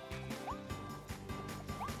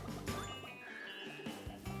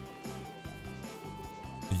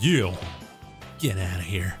 You get out of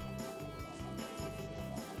here.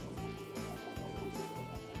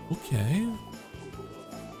 Okay.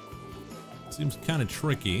 Seems kind of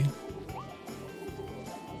tricky.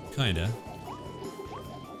 Kinda.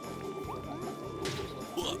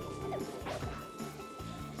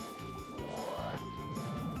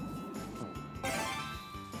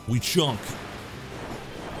 We chunk.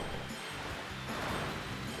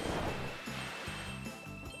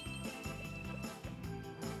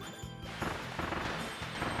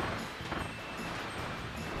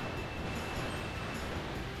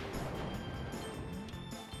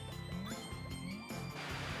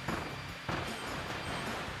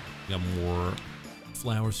 Got more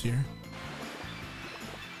flowers here.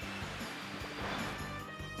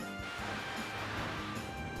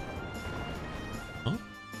 Huh?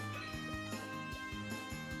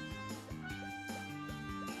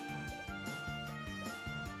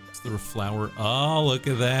 Is there a flower? Oh, look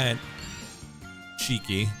at that.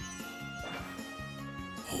 Cheeky.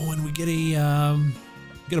 Oh, and we get a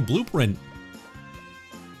Get a blueprint.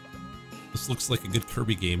 This looks like a good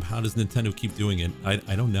Kirby game. How does Nintendo keep doing it? I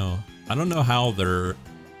don't know. I don't know how their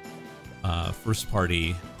first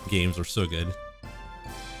party games are so good.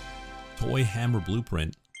 Toy Hammer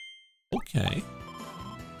Blueprint. Okay.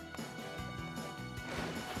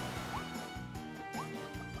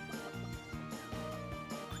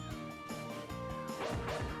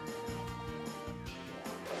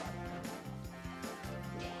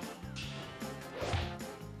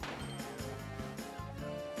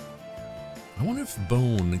 I wonder if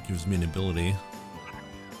Bone gives me an ability.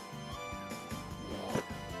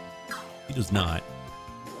 He does not.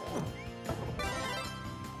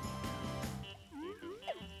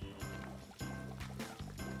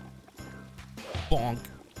 Bonk.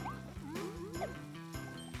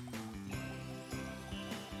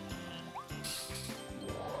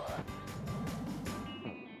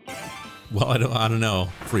 Well, I don't know,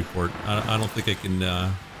 Freeport. I don't think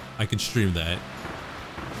I can stream that.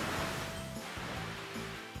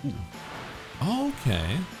 Ooh.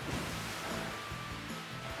 Okay.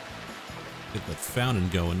 Get that fountain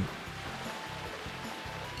going.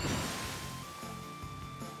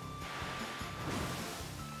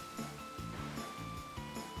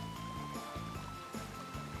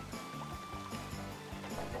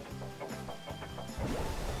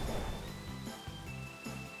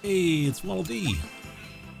 Hey, it's Waddle Dee.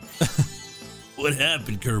 What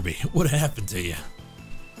happened, Kirby? What happened to you?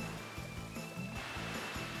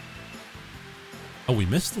 Oh, we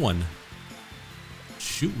missed one.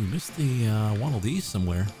 Shoot, we missed the Waddle Dee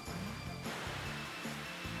somewhere.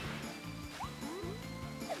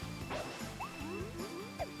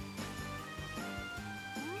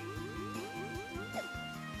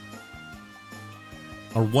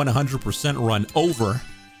 Our 100% run over.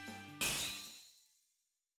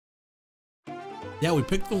 Yeah, we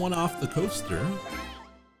picked the one off the coaster.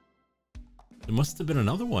 There must have been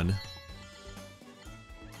another one.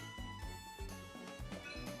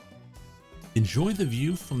 Enjoy the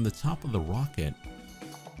view from the top of the rocket.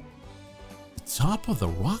 The top of the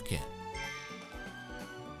rocket?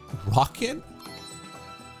 Rocket?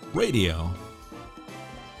 Radio.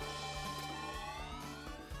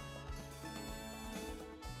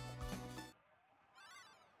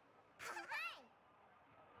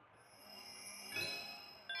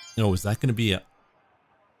 No, is that going to be a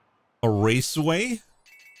raceway?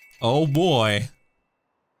 Oh boy.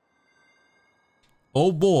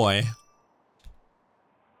 Oh boy.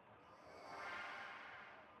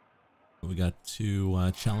 We got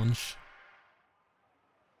to challenge.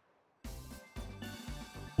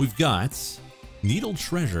 We've got Needle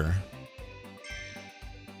Treasure.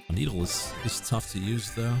 Needle is tough to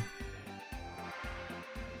use though.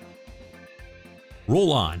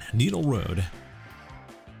 Roll on, Needle Road.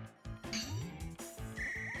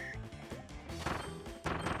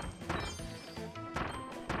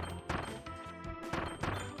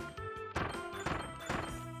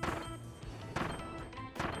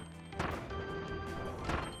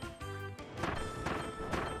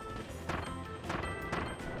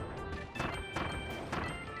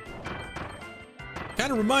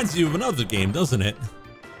 Kind of reminds you of another game, doesn't it?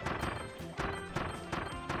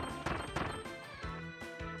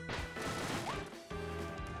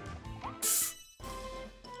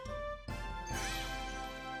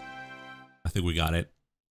 I think we got it.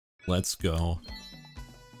 Let's go.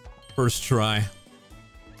 First try.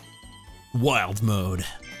 Wild mode.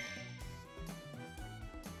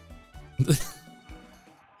 This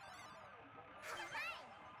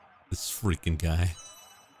freaking guy.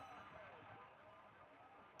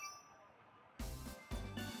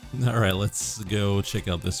 Alright, let's go check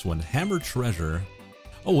out this one. Hammer Treasure.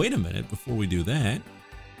 Oh, wait a minute before we do that.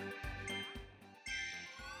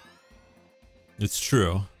 It's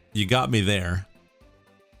true. You got me there.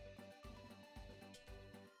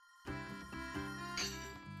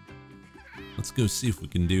 Let's go see if we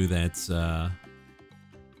can do that, that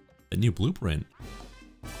new blueprint.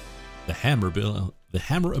 The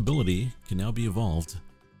hammer ability can now be evolved.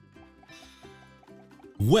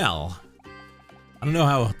 Well, I don't know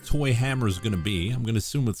how a toy hammer is going to be. I'm going to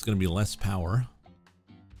assume it's going to be less power.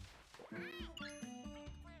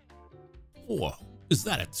 Whoa, is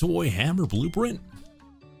that a toy hammer blueprint?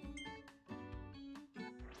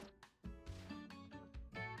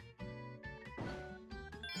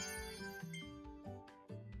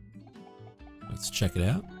 Let's check it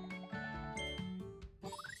out.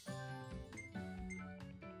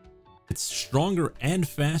 It's stronger and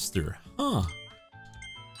faster, huh?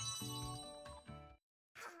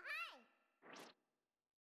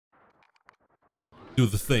 Do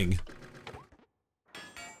the thing.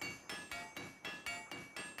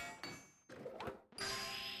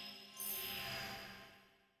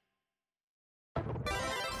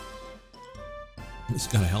 He's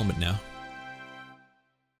got a helmet now.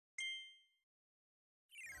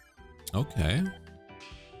 Okay.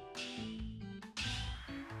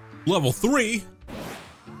 Level 3?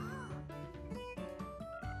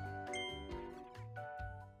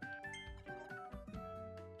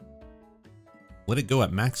 Let it go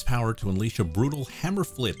at max power to unleash a brutal hammer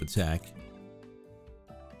flip attack.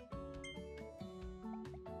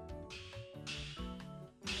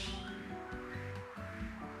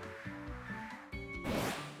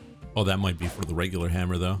 Oh, that might be for the regular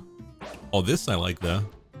hammer, though. Oh, this I like, though.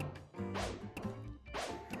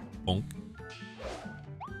 Bonk.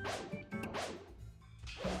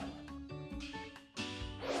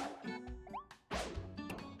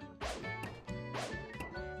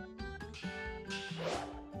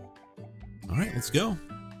 All right, let's go.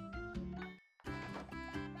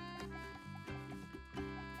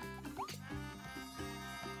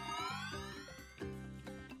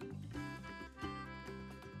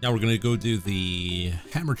 Now we're gonna go do the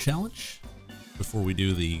hammer challenge before we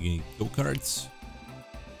do the go-karts.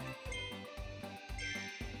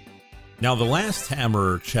 Now the last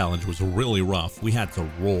hammer challenge was really rough. We had to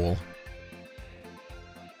roll.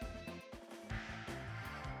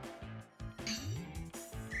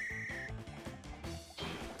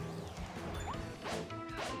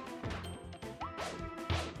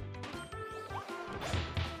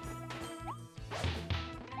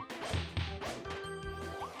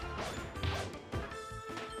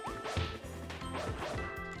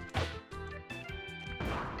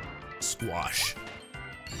 Squash.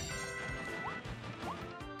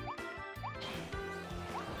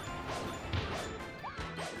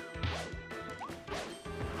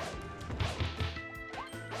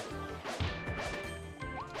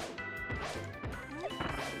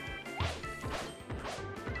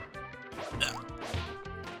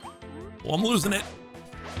 Well, I'm losing it.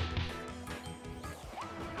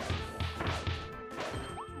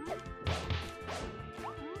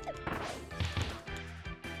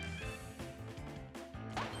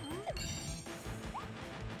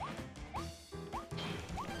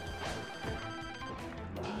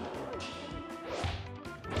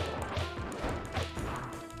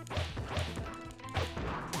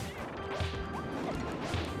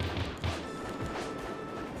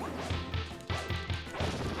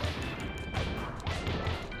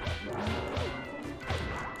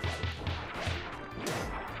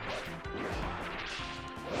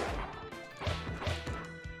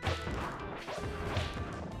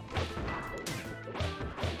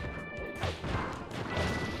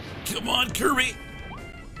 Come on, Kirby!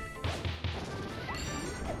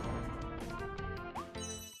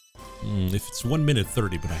 If it's 1 minute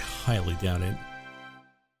 30, but I highly doubt it.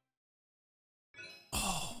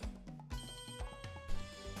 Oh.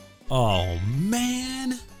 Oh,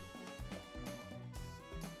 man!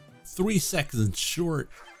 3 seconds short.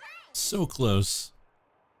 So close.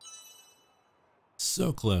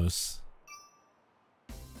 So close.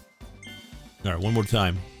 Alright, one more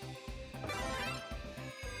time.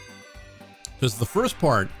 Because the first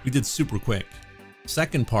part, we did super quick.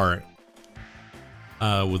 Second part,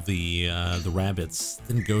 with the rabbits,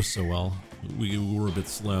 didn't go so well. We were a bit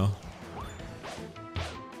slow.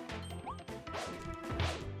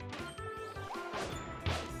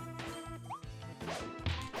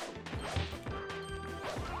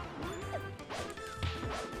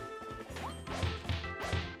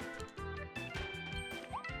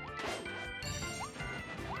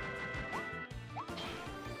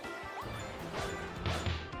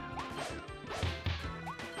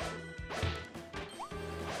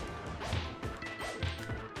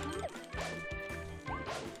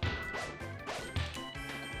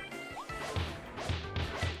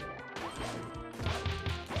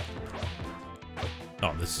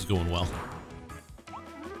 Oh, this is going well.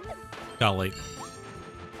 Got late.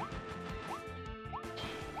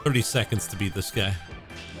 30 seconds to beat this guy.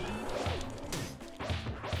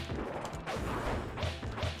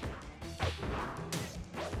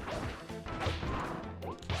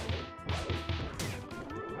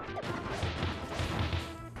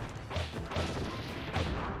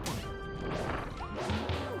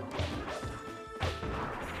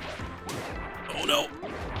 Oh no!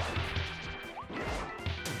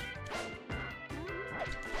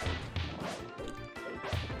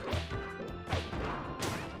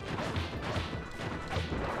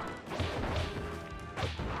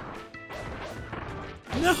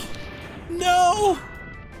 No! No!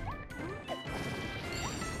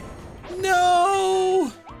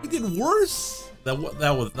 No! We did worse.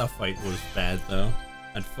 That fight was bad though.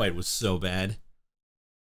 That fight was so bad.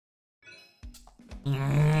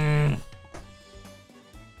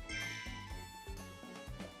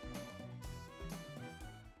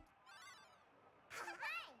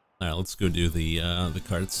 let's go do the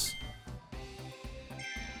carts.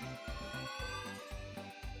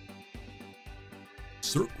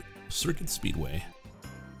 Circuit Speedway.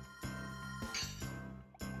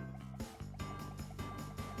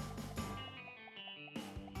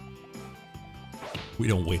 We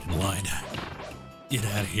don't wait in line. Get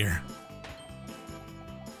out of here.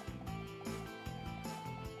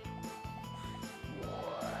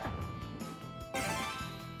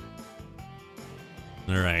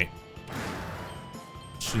 All right.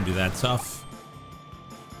 Shouldn't be that tough.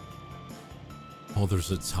 Oh, there's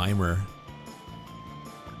a timer.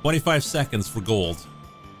 25 seconds for gold.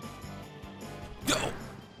 Go!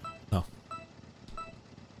 Oh.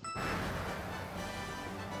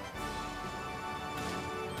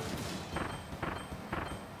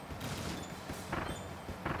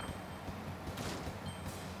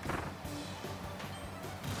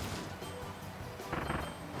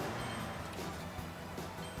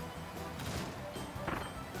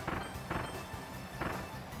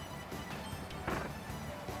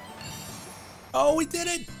 Oh, we did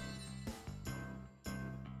it!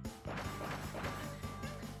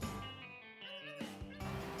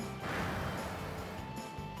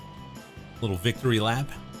 Little victory lap.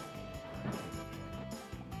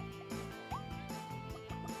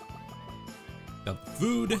 Got the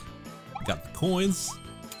food, got the coins,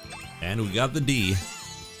 and we got the D.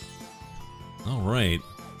 All right.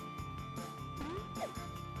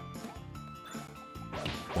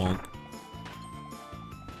 Bonk.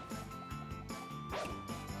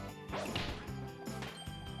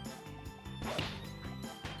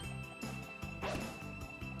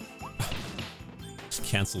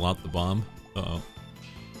 Cancel out the bomb. Uh-oh.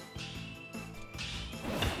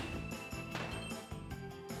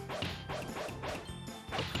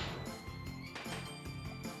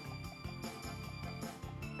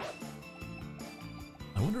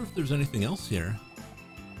 I wonder if there's anything else here.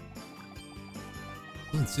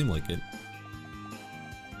 Doesn't seem like it.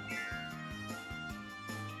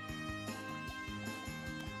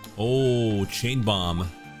 Oh, chain bomb.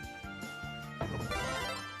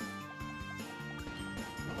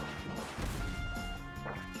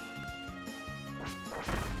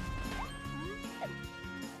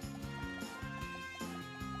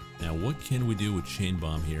 What can we do with chain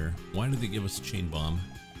bomb here? Why did they give us chain bomb?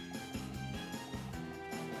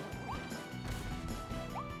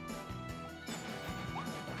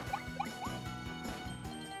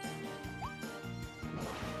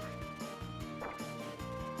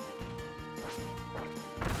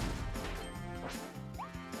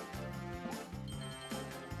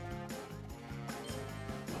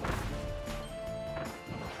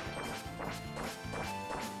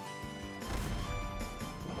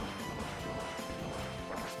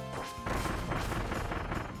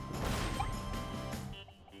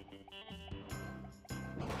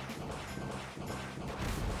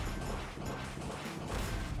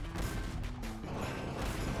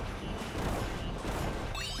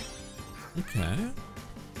 Okay.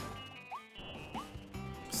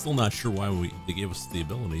 Still not sure why they gave us the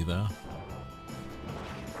ability though.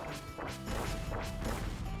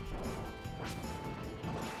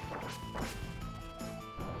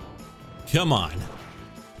 Come on.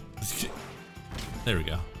 There we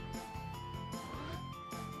go.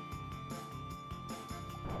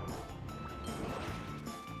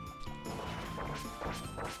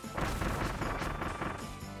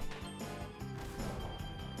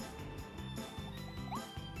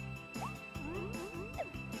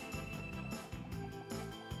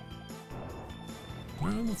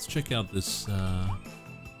 Well, let's check out this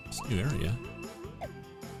new area.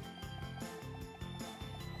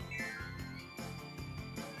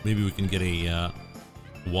 Maybe we can get a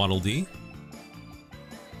Waddle Dee.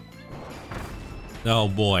 Oh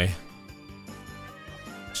boy.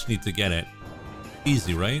 Just need to get it.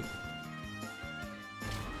 Easy, right?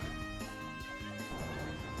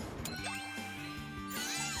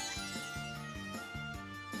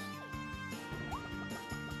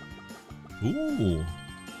 Ooh.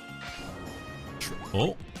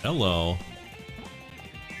 Oh, hello.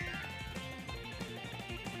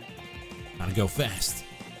 Gotta go fast.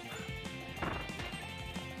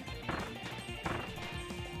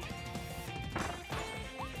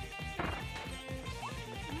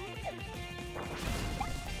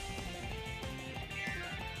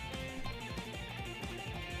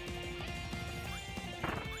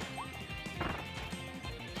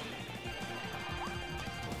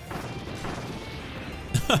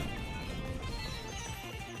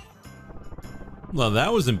 Well,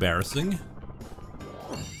 that was embarrassing.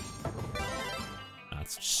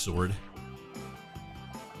 That's sword.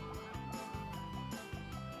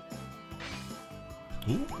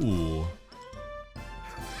 Ooh.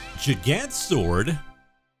 Gigant sword.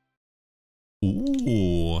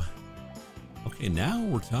 Ooh. Okay, now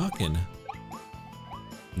we're talking.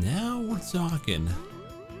 Now we're talking.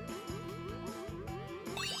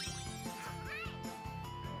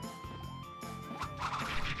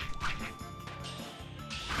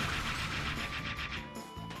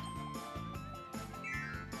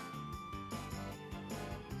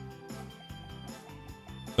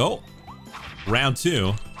 Oh, round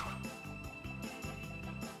 2.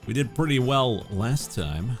 We did pretty well last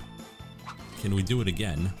time. Can we do it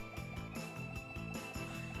again?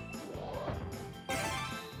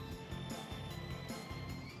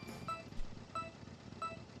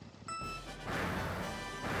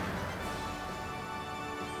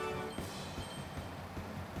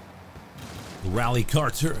 Rally car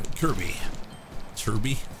Kirby.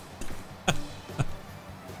 Kirby?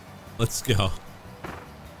 Let's go.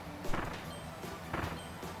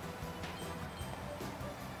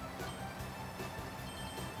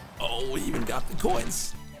 Oh, we even got the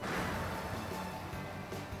coins.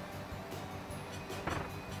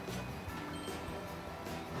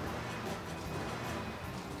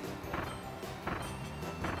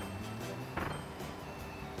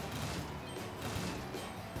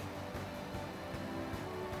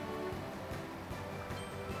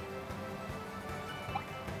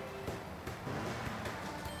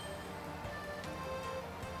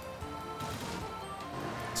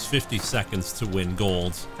 It's 50 seconds to win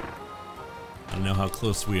gold. I don't know how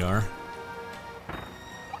close we are.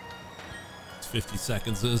 50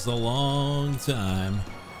 seconds is a long time.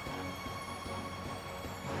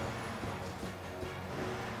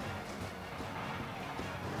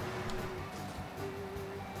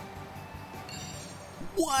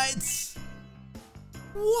 What?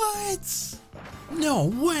 What? No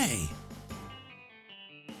way.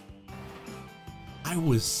 I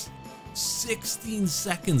was 16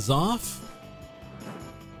 seconds off?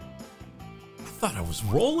 I thought I was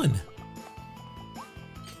rolling.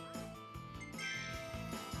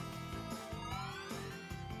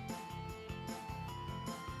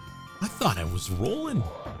 I thought I was rolling.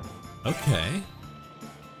 Okay.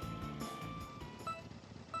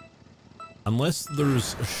 Unless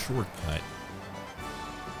there's a shortcut.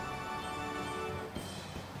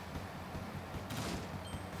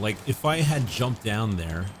 Like, if I had jumped down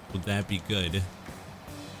there, would that be good?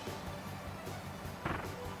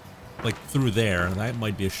 Like, through there, that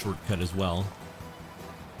might be a shortcut as well.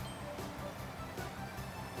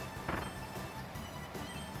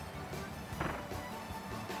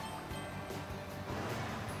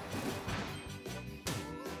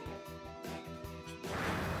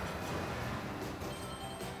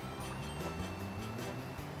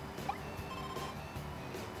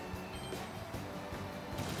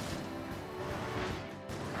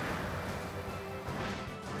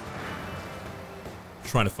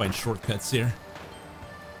 Trying to find shortcuts here.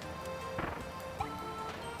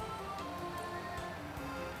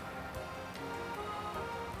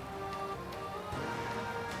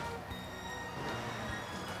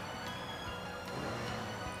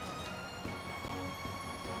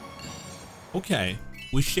 Okay,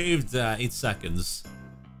 we shaved 8 seconds,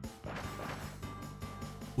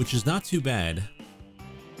 which is not too bad.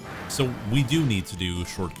 So we do need to do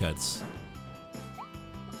shortcuts.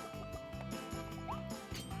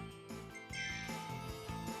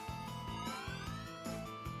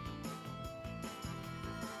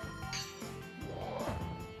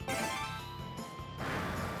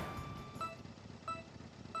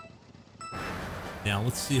 Now,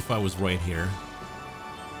 let's see if I was right here.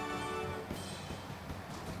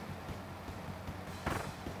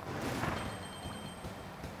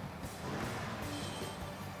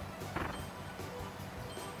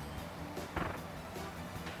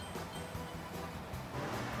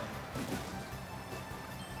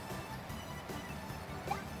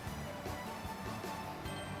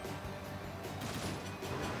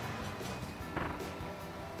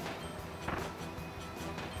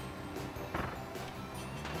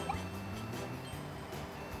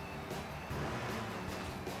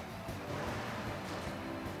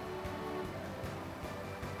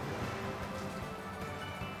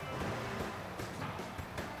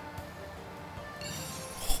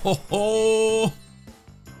 Ho ho!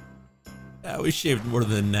 Yeah, we shaved more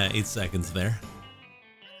than 8 seconds there.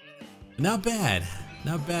 Not bad.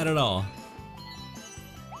 Not bad at all.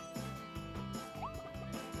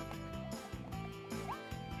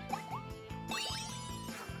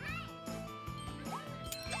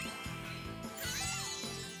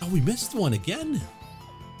 Oh, we missed one again.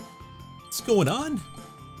 What's going on?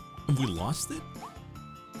 Have we lost it?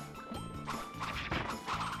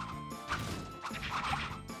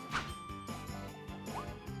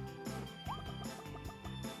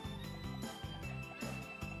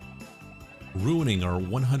 ruining our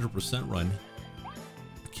 100% run.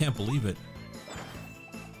 I can't believe it.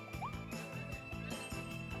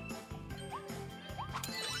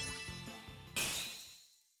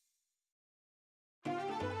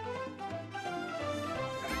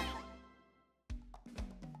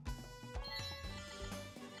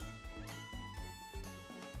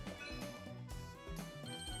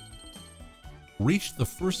 Reached the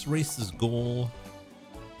first race's goal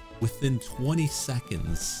within 20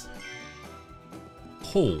 seconds.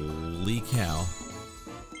 Holy cow.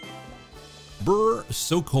 Brr,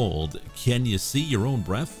 so cold. Can you see your own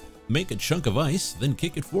breath? Make a chunk of ice, then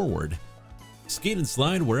kick it forward. Skate and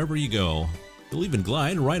slide wherever you go. You'll even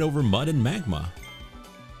glide right over mud and magma.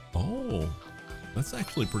 Oh, that's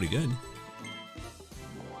actually pretty good.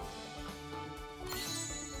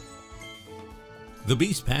 The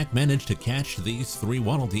Beast Pack managed to catch these 3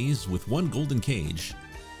 Waddle Dees with 1 golden cage.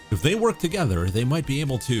 If they work together, they might be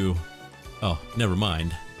able to... Oh, never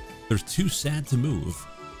mind. They're too sad to move.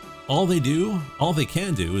 All they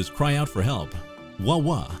can do is cry out for help. Wah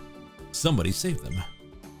wah. Somebody save them.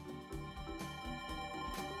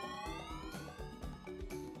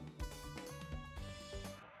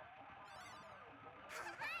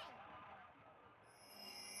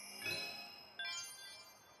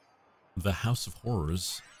 The House of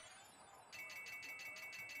Horrors.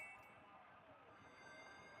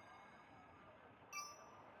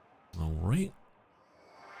 All right.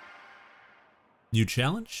 New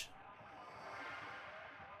challenge.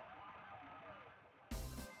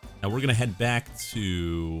 Now we're going to head back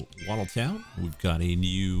to Waddle Town. We've got a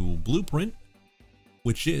new blueprint,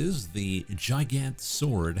 which is the Gigant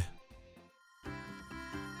Sword.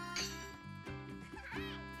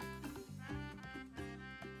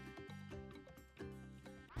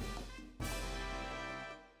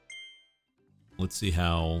 Let's see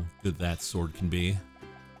how good that sword can be.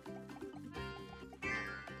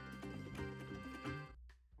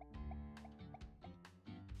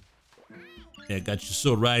 Yeah, got your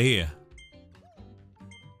sword right here.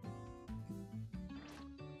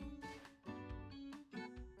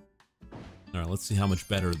 Alright, let's see how much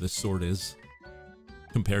better this sword is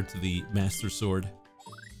compared to the Master Sword.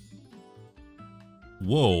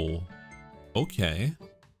 Whoa. Okay.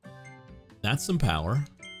 That's some power.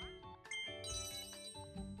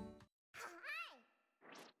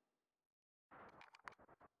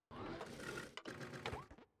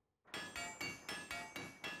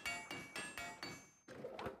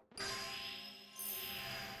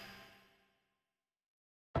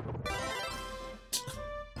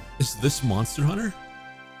 Is this Monster Hunter?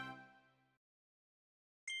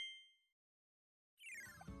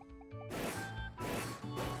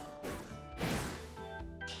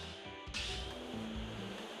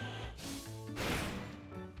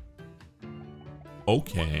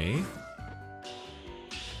 Okay.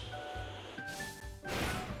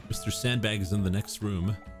 Mr. Sandbag is in the next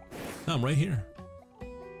room. Oh, I'm right here.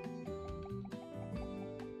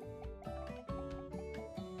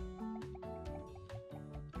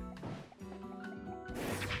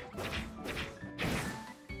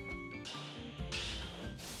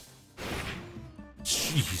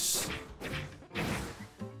 Jeez.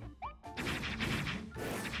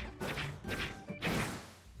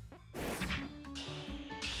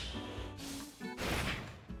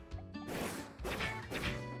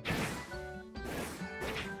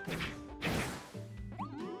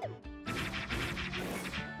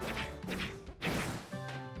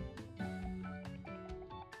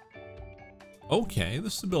 Okay,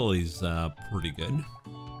 this ability's pretty good.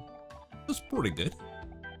 That's pretty good.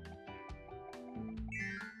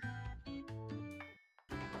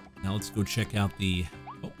 Now let's go check out the...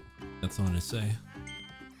 Oh, that's all I say.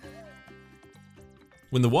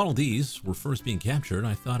 When the Waddle Dees were first being captured,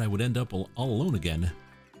 I thought I would end up all alone again.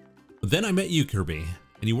 But then I met you, Kirby,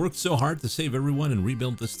 and you worked so hard to save everyone and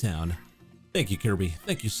rebuild this town. Thank you, Kirby.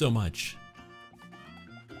 Thank you so much.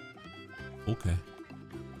 Okay.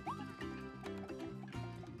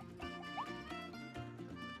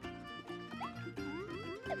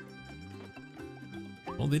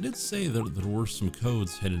 Well, they did say that there were some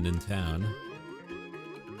codes hidden in town.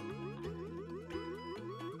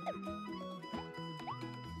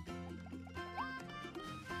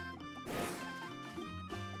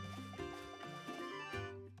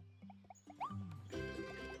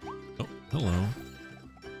 Oh, hello.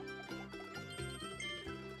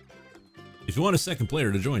 If you want a second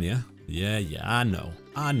player to join you. Yeah, I know.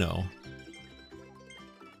 I know.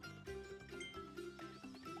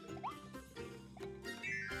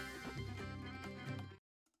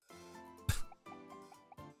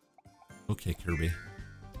 Okay, Kirby.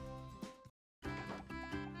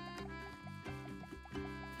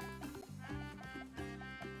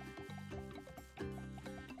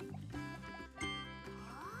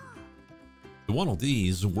 The Waddle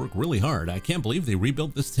Dees work really hard. I can't believe they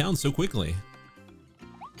rebuilt this town so quickly.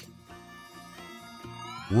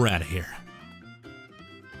 We're out of here.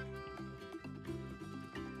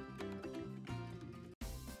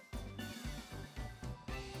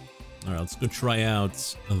 All right, let's go try out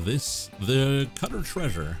the Cutter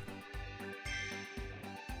Treasure.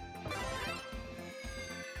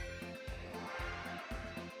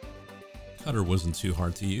 Cutter wasn't too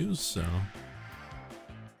hard to use, so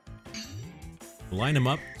line them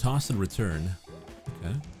up, toss and return.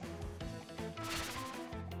 Okay.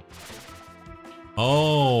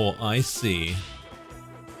 Oh, I see.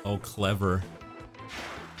 Oh, clever.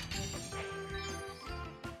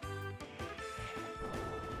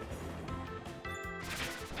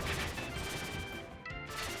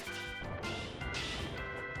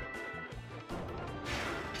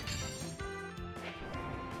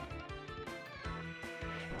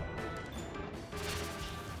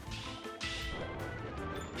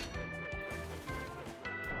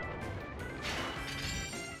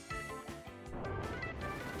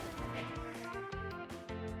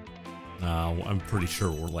 I'm pretty sure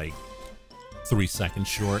we're like 3 seconds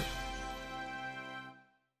short.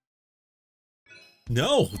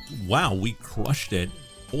 No! Wow, we crushed it.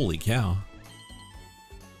 Holy cow.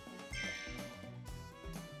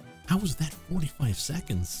 How was that 45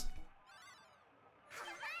 seconds?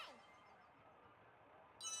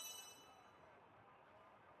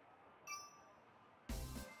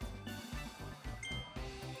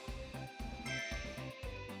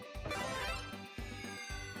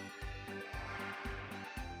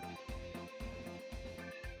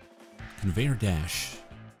 Conveyor dash.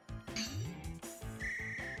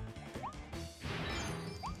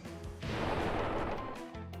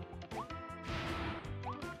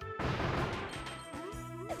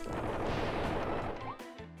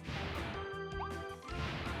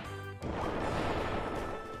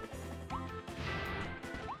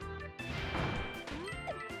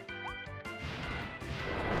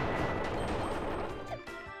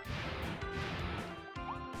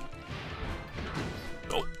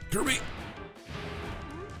 Oh, Kirby!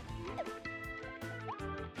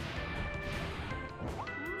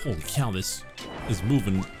 Holy cow, this is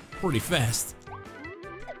moving pretty fast.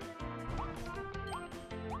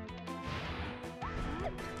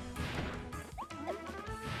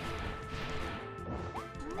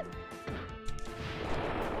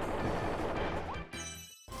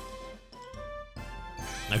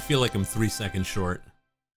 I feel like I'm 3 seconds short.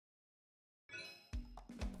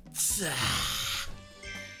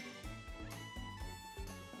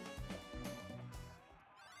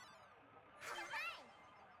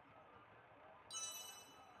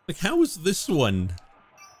 Like, how is this one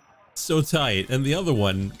so tight and the other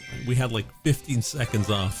one we had like 15 seconds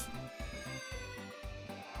off?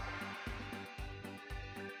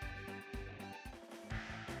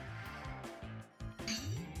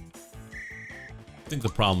 I think the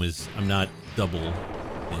problem is I'm not double,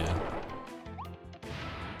 yeah.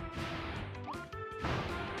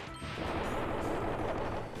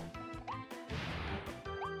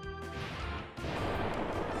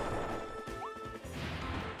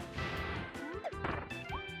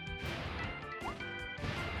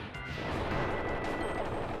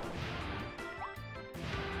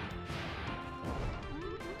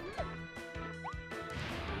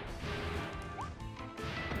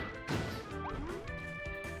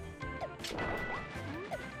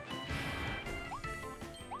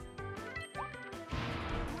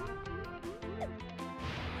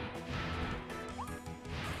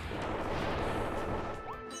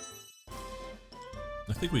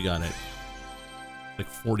 I think we got it. Like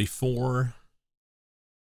 44.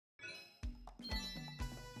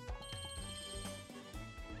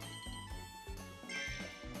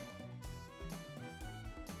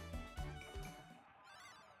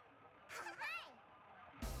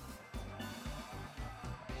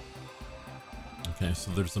 Okay,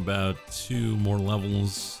 so there's about 2 more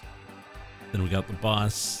levels. Then we got the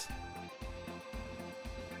boss.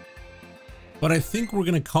 But I think we're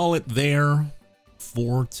gonna call it there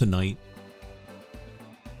for tonight.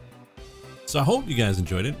 So I hope you guys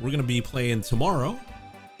enjoyed it. We're gonna be playing tomorrow,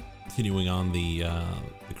 continuing on the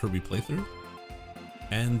Kirby playthrough.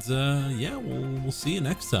 And yeah, we'll see you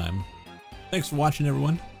next time. Thanks for watching,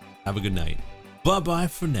 everyone. Have a good night. Bye-bye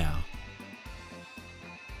for now.